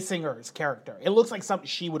Kim Basinger's character. It looks like something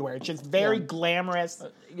she would wear. It's just very glamorous,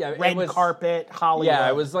 red carpet, Hollywood. Yeah,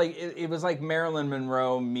 it was like Marilyn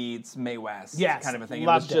Monroe meets Mae West kind of a thing. It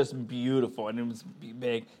was just beautiful, and it was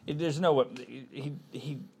big. There's no way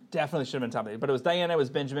he definitely should have been top of it. But it was Diana, it was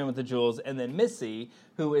Benjamin with the jewels, and then Missy,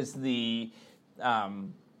 who is the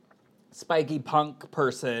spiky punk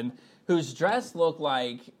person whose dress looked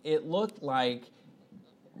like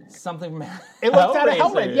something from It looked out of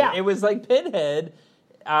Hellraiser. Yeah, it was like Pinhead.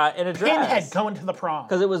 In a dress. Pinhead going to the prom.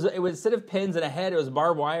 Because it was instead of pins and a head, it was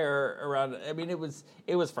barbed wire around. I mean, it was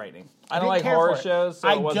frightening. I don't like horror shows, so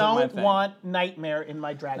it wasn't my thing. I don't want Nightmare in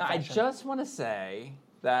my drag fashion. I just want to say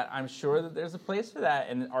that I'm sure that there's a place for that,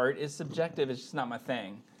 and art is subjective. It's just not my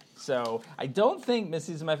thing. So I don't think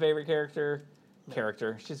Missy's my favorite character.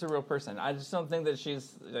 She's a real person. I just don't think that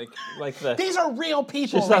she's like the... These are real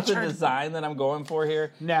people, She's not the design that I'm going for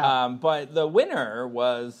here. No. But the winner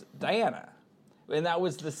was Diana. And that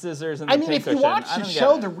was the scissors and the pincushion. If you watch the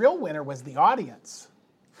show, the real winner was the audience.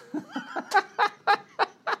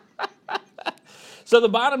 So the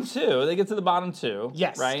bottom two, they get to the bottom two.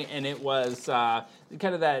 Yes. Right? And it was kind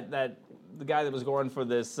of that the guy that was going for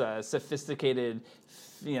this sophisticated,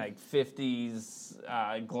 like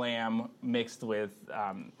 50s glam mixed with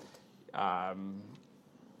a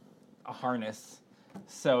harness.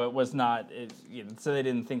 So it was not, so they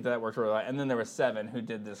didn't think that worked really well. And then there was Seven who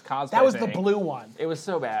did this cosplay That was thing. the blue one. It was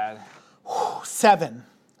so bad. 7.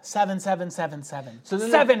 7, 7, 7, 7. So then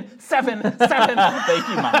 7, 7, 7. Thank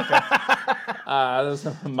you, Monica.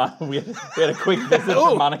 We had a quick visit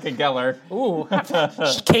from Monica Geller. Ooh,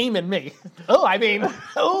 she came in me.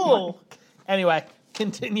 Anyway,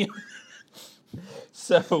 continue.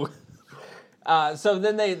 So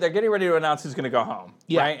then they're getting ready to announce who's going to go home,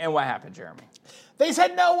 right? And what happened, Jeremy? They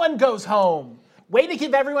said no one goes home. Way to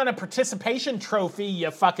give everyone a participation trophy, you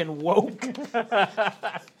fucking woke.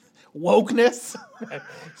 Wokeness.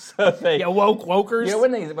 So they, wokers. You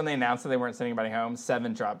know, when they announced that they weren't sending anybody home,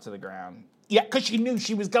 7 dropped to the ground. Yeah, because she knew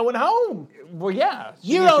she was going home. Well, yeah.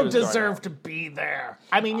 You don't deserve to be there.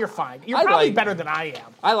 I mean, you're fine. You're probably better than I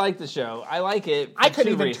am. I like the show. I like it. I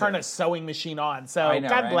couldn't even turn a sewing machine on, so I know,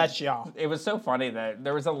 God bless y'all. It was so funny that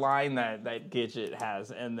there was a line that Gidget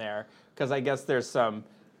has in there, because I guess there's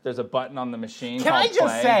a button on the machine. Can I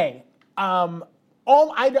just say, I'm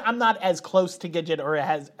not as close to Gidget or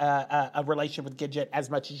has a relationship with Gidget as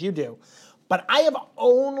much as you do, but I have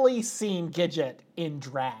only seen Gidget in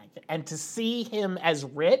drag, and to see him as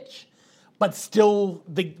Rich, but still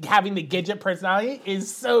having the Gidget personality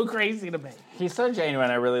is so crazy to me. He's so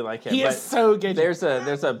genuine. I really like him. He is so Gidget.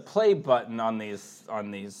 There's a play button on these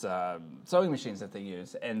sewing machines that they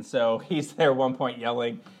use, and so he's there at one point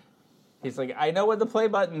yelling. He's like, I know what the play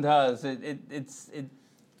button does. It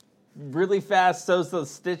really fast sews the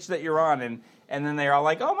stitch that you're on, and then they're all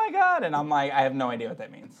like, oh my God, and I'm like, I have no idea what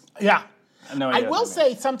that means. Yeah. I will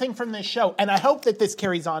say something from this show, and I hope that this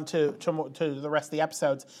carries on to the rest of the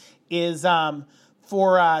episodes, is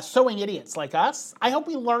for sewing idiots like us, I hope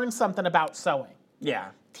we learn something about sewing. Yeah.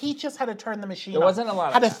 Teach us how to turn the machine on. There wasn't a lot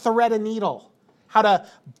of how to thread a needle. How to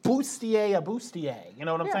bustier a bustier. You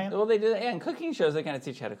know what I'm saying? Well, they do that. Yeah, in cooking shows, they kind of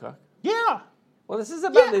teach you how to cook. Yeah. Well, this is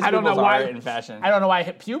about these people's art and fashion. I don't know why I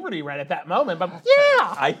hit puberty right at that moment, but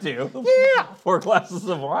yeah. I do. Yeah. 4 glasses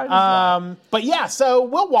of wine. But yeah, so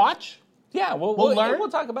we'll watch. Yeah, we'll learn. We'll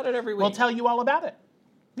talk about it every week. We'll tell you all about it.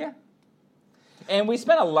 Yeah. And we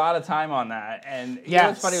spent a lot of time on that. And you know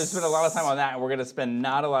what's funny? We spent a lot of time on that, and we're going to spend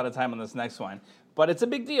not a lot of time on this next one. But it's a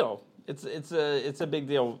big deal. It's a big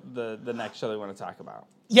deal, the next show that we want to talk about.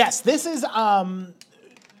 Yes, this is...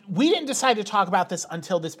 we didn't decide to talk about this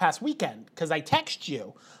until this past weekend, because I texted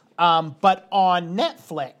you. But on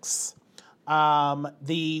Netflix,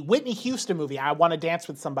 the Whitney Houston movie, I Want to Dance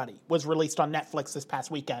with Somebody, was released on Netflix this past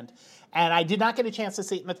weekend. And I did not get a chance to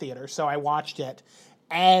see it in the theater, so I watched it.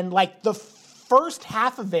 And like the first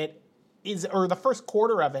half of it or the first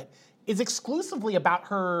quarter of it is exclusively about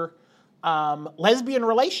her lesbian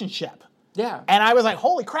relationship. Yeah. And I was like,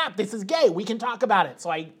 holy crap, this is gay. We can talk about it. So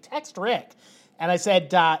I text Rick. And I said,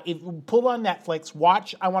 pull on Netflix,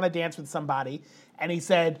 watch I Want to Dance with Somebody. And he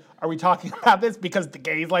said, are we talking about this because the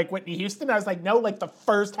gays like Whitney Houston? I was like, no, like the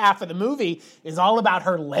first half of the movie is all about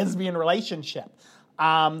her lesbian relationship.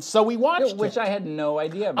 So we watched Which I had no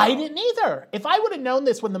idea about. I didn't either. If I would have known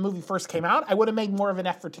this when the movie first came out, I would have made more of an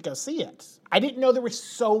effort to go see it. I didn't know there was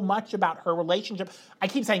so much about her relationship. I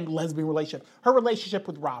keep saying lesbian relationship. Her relationship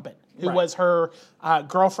with Robin, who was her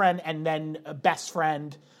girlfriend and then best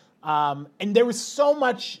friend. And there was so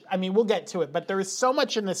much, I mean, we'll get to it, but there is so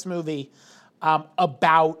much in this movie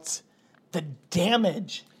about the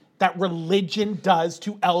damage that religion does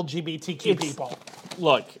to LGBTQ people.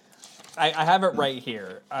 Look, I have it right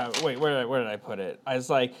here. Wait, where did I put it? I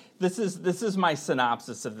was like, this is my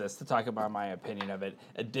synopsis of this to talk about my opinion of it.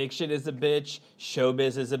 Addiction is a bitch.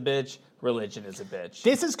 Showbiz is a bitch. Religion is a bitch.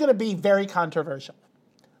 This is going to be very controversial,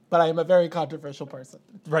 but I am a very controversial person.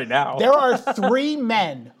 Right now. There are 3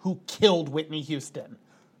 men who killed Whitney Houston.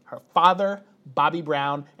 Her father, Bobby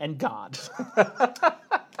Brown, and God.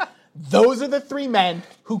 Those are the 3 men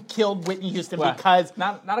who killed Whitney Houston because...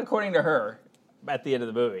 Not according to her at the end of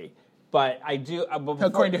the movie. But I do...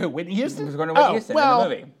 according to who? Whitney Houston? According to Whitney Houston in the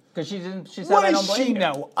movie. Because she said, I don't blame you. What does she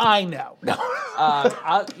know? I know.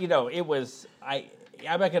 It was...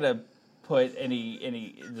 I'm not going to put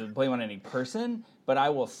any blame on any person, but I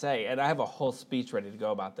will say, and I have a whole speech ready to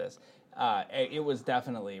go about this, it was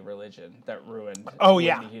definitely religion that ruined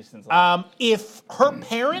Whitney Houston's life. If her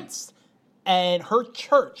parents and her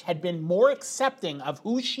church had been more accepting of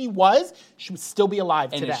who she would still be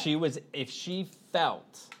alive today. And if she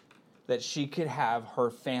felt that she could have her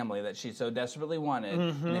family that she so desperately wanted,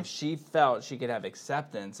 and if she felt she could have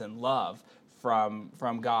acceptance and love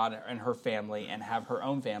from God and her family and have her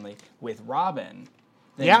own family with Robin,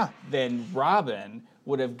 then Robin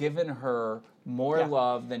would have given her more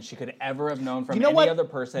love than she could ever have known from any other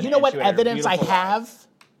person. You know what evidence I have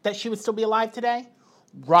that she would still be alive today?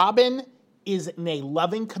 Robin is in a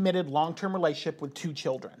loving, committed, long-term relationship with 2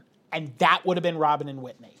 children. And that would have been Robin and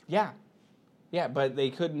Whitney. Yeah. Yeah, but they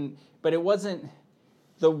couldn't. But it wasn't.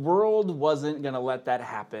 The world wasn't going to let that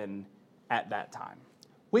happen at that time.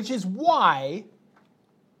 Which is why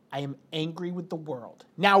I am angry with the world.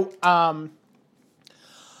 Now, I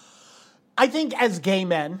think as gay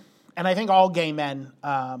men, and I think all gay men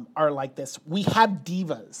are like this, we have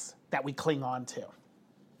divas that we cling on to.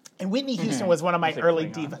 And Whitney Houston was one of my early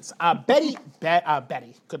divas. Betty,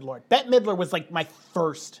 good Lord. Bette Midler was like my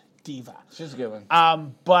first diva. She's a good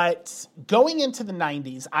one. But going into the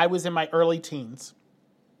 90s, I was in my early teens,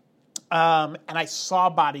 and I saw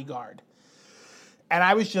Bodyguard. And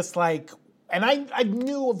I was just like, and I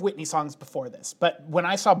knew of Whitney songs before this, but when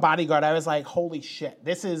I saw Bodyguard, I was like, holy shit,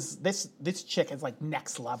 this chick is like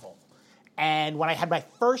next level. And when I had my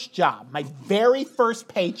first job, my very first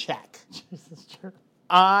paycheck,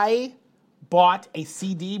 I bought a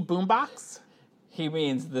CD boombox. He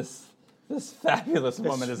means this fabulous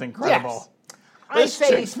woman is incredible. Yes.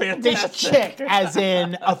 I say this chick as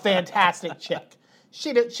in a fantastic chick.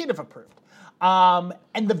 She'd have approved.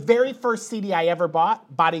 And the very first CD I ever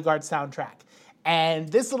bought, Bodyguard soundtrack. And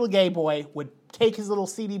this little gay boy would take his little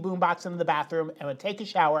CD boombox into the bathroom and would take a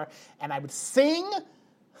shower, and I would sing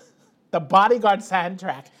the Bodyguard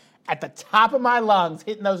soundtrack at the top of my lungs,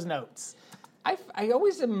 hitting those notes. I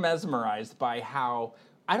always am mesmerized by how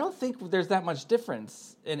I don't think there's that much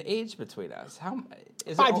difference in age between us. How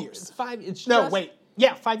is 5 it? years. 5. It's No, just, wait.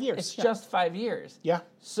 Yeah, 5 years. It's just 5 years. Yeah.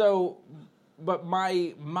 So, but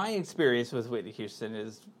my experience with Whitney Houston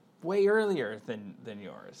is way earlier than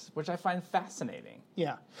yours, which I find fascinating.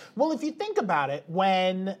 Yeah. Well, if you think about it,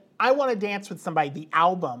 when I Want to Dance with Somebody, the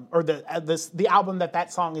album, or the album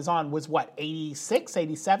that song is on was what, 86,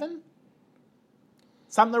 87?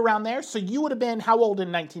 Something around there. So you would have been how old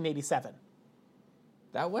in 1987?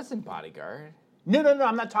 That wasn't Bodyguard. No.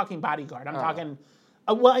 I'm not talking Bodyguard. I'm talking.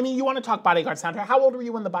 Well, I mean, you want to talk Bodyguard soundtrack. How old were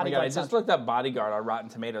you when the Bodyguard soundtrack? I just looked up Bodyguard on Rotten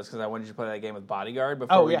Tomatoes because I wanted you to play that game with Bodyguard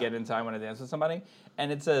before we get into I Want to Dance with Somebody.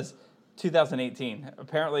 And it says 2018.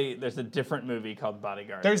 Apparently, there's a different movie called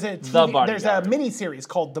Bodyguard. There's a miniseries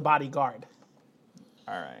called The Bodyguard.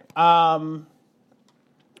 All right.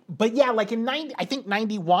 But yeah, like in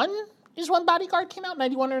 91 is when Bodyguard came out,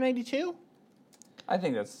 91 or 92? I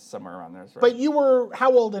think that's somewhere around there. Right. But you were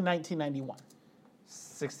how old in 1991?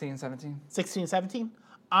 16, 17? 16, 17?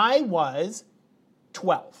 I was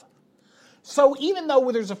 12. So even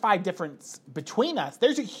though there's a 5 difference between us,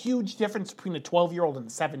 there's a huge difference between a 12-year-old and a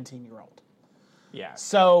 17-year-old. Yeah.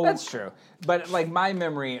 So that's true. But like my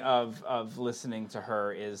memory of listening to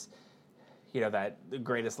her is, that The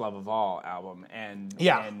Greatest Love of All album. And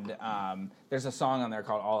there's a song on there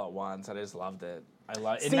called All at Once. I just loved it. In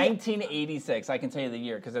 1986, I can tell you the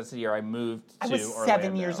year because that's the year I moved to Orlando. I was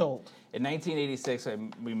 7 years old. In 1986,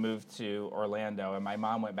 we moved to Orlando, and my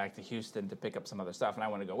mom went back to Houston to pick up some other stuff, and I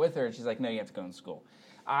wanted to go with her, and she's like, no, you have to go in school.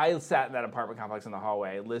 I sat in that apartment complex in the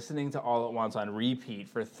hallway listening to All at Once on repeat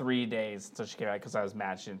for 3 days until she came back because I was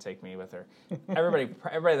mad she didn't take me with her. Everybody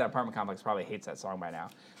in that apartment complex probably hates that song by now.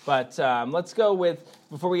 But let's go with,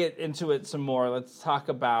 before we get into it some more, let's talk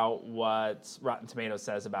about what Rotten Tomatoes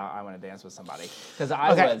says about I Want to Dance with Somebody. Because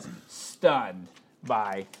I was stunned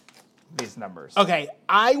by these numbers. Okay,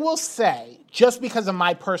 I will say, just because of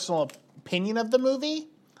my personal opinion of the movie,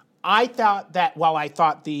 I thought that while I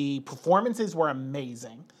thought the performances were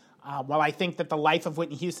amazing, while I think that the life of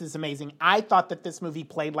Whitney Houston is amazing, I thought that this movie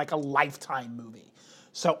played like a Lifetime movie.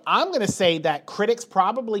 So I'm going to say that critics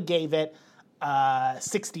probably gave it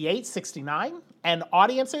 68, 69, and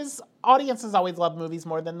audiences always love movies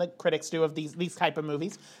more than the critics do of these type of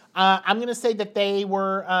movies. I'm going to say that they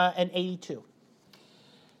were an 82.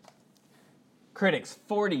 Critics,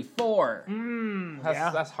 44.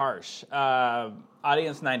 That's harsh.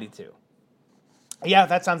 Audience, 92. Yeah,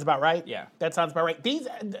 that sounds about right. Yeah. That sounds about right.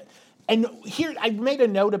 And here, I made a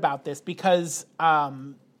note about this because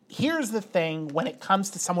here's the thing when it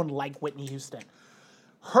comes to someone like Whitney Houston.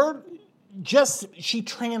 She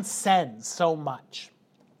transcends so much.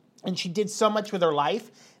 And she did so much with her life.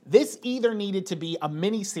 This either needed to be a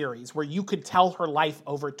mini-series where you could tell her life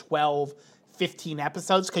over 12, 15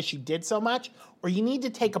 episodes because she did so much, or you need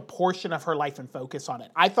to take a portion of her life and focus on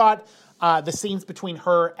it. I thought the scenes between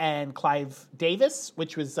her and Clive Davis,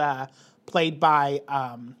 which was played by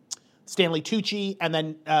Stanley Tucci, and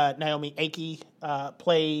then Naomi Ackie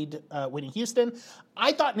played Whitney Houston.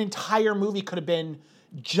 I thought an entire movie could have been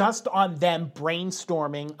just on them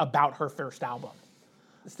brainstorming about her first album.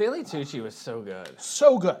 Stanley Tucci was so good.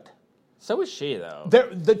 So good. So was she, though.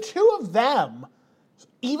 The two of them,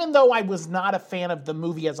 even though I was not a fan of the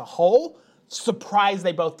movie as a whole, surprised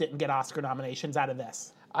they both didn't get Oscar nominations out of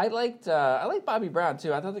this. I liked Bobby Brown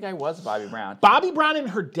too. I thought the guy was Bobby Brown. Bobby Brown and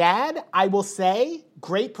her dad, I will say,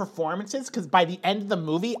 great performances, because by the end of the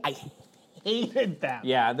movie, I hated them.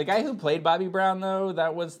 Yeah, the guy who played Bobby Brown though,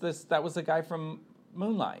 that was the guy from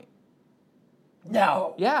Moonlight.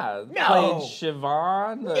 No. Yeah, No. played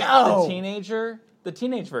Siobhan, the teenager, the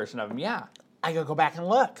teenage version of him. Yeah, I gotta go back and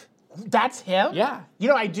look. That's him? Yeah. You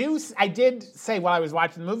know, I did say while I was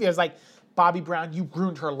watching the movie, I was like, Bobby Brown, you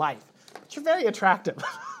ruined her life. But you're very attractive.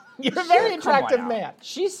 You're a very attractive man.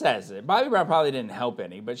 She says it. Bobby Brown probably didn't help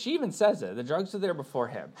any, but she even says it. The drugs were there before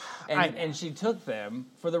him. And she took them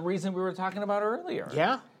for the reason we were talking about earlier.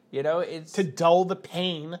 Yeah. You know, it's... to dull the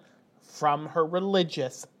pain from her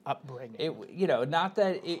religious upbringing. Not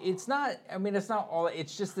that it's not. I mean, it's not all.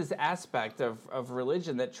 It's just this aspect of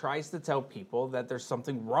religion that tries to tell people that there's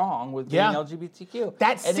something wrong with being LGBTQ.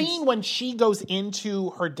 That scene when she goes into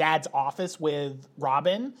her dad's office with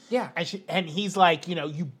Robin, and he's like,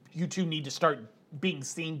 you two need to start being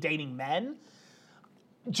seen dating men.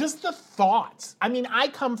 Just the thoughts. I mean, I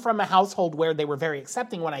come from a household where they were very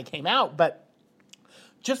accepting when I came out, but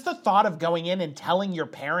just the thought of going in and telling your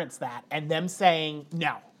parents that and them saying,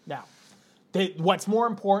 no. What's more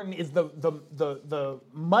important is the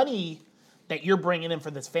money that you're bringing in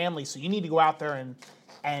for this family, so you need to go out there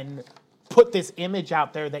and put this image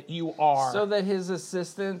out there that you are. So that his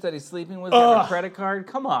assistant that he's sleeping with got a credit card?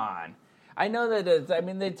 Come on. I know that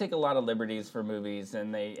they take a lot of liberties for movies,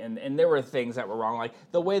 and there were things that were wrong. Like,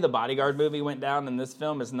 the way the Bodyguard movie went down in this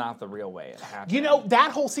film is not the real way it happened.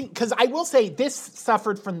 That whole scene, because I will say this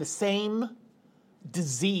suffered from the same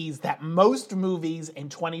disease that most movies in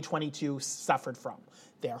 2022 suffered from.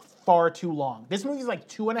 They're far too long. This movie's like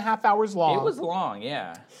 2.5 hours long. It was long,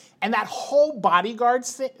 yeah. And that whole Bodyguard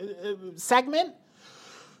segment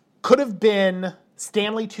could have been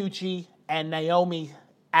Stanley Tucci and Naomi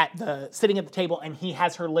sitting at the table, and he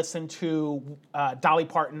has her listen to Dolly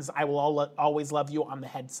Parton's "I Will Always Love You" on the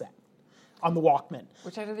headset, on the Walkman.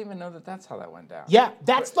 Which I didn't even know that's how that went down. Yeah,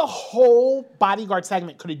 the whole Bodyguard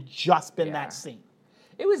segment could have just been that scene.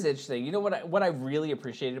 It was interesting. You know what I really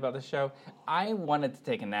appreciated about the show? I wanted to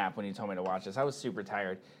take a nap when you told me to watch this. I was super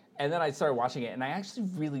tired. And then I started watching it, and I actually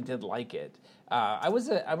really did like it. I was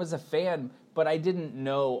a fan, but I didn't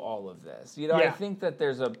know all of this. I think that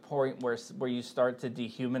there's a point where you start to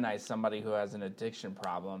dehumanize somebody who has an addiction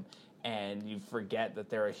problem, and you forget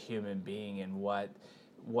that they're a human being and what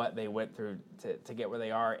they went through to get where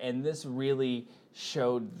they are. And this really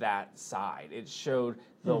showed that side. It showed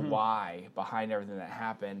the why behind everything that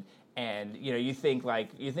happened. And you think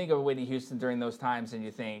of Whitney Houston during those times, and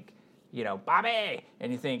you think, Bobby,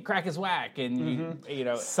 and you think crack is whack, and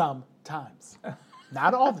sometimes,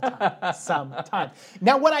 not all the time, sometimes.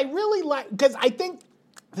 Now, what I really like, because I think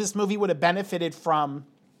this movie would have benefited from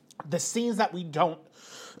the scenes that we don't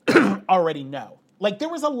already know. Like, there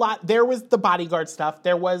was a lot. There was the Bodyguard stuff.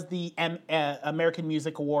 There was the American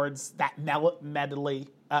Music Awards, that medley.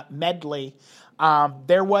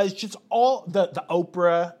 There was just all the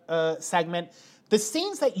Oprah segment. The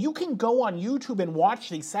scenes that you can go on YouTube and watch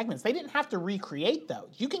these segments, they didn't have to recreate those.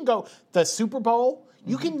 You can go the Super Bowl,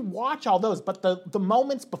 you can watch all those, but the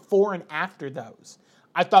moments before and after those,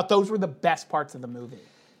 I thought those were the best parts of the movie.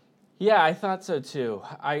 Yeah, I thought so too.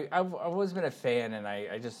 I've always been a fan, and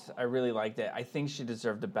I really liked it. I think she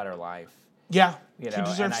deserved a better life. Yeah, she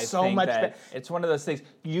deserves so much better. It's one of those things.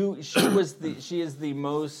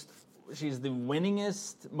 She's the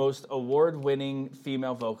winningest, most award-winning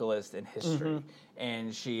female vocalist in history,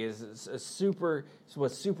 and she was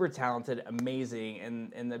super talented, amazing,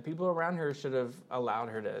 and the people around her should have allowed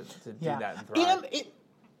her to do that and thrive. And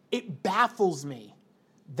it baffles me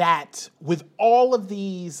that with all of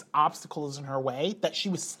these obstacles in her way, that she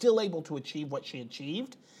was still able to achieve what she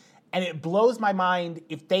achieved, and it blows my mind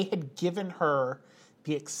if they had given her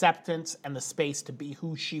the acceptance and the space to be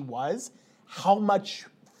who she was, how much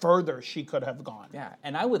further she could have gone. Yeah,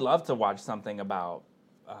 and I would love to watch something about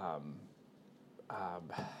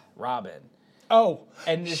Robin. Oh,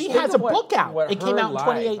 and she has a book out. It came out in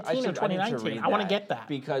 2018 or 2019. I want to get that.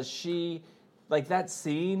 Because like that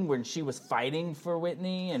scene when she was fighting for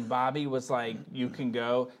Whitney and Bobby was like, you can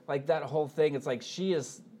go. Like that whole thing, it's like she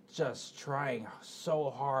is just trying so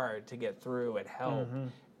hard to get through and help.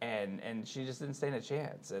 And she just didn't stand a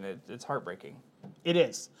chance. And it's heartbreaking. It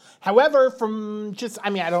is. However,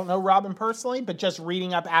 I don't know Robin personally, but just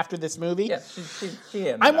reading up after this movie,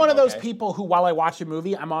 I'm one of those people who, while I watch a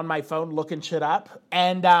movie, I'm on my phone looking shit up.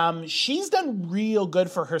 And she's done real good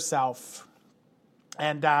for herself.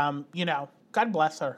 And, God bless her.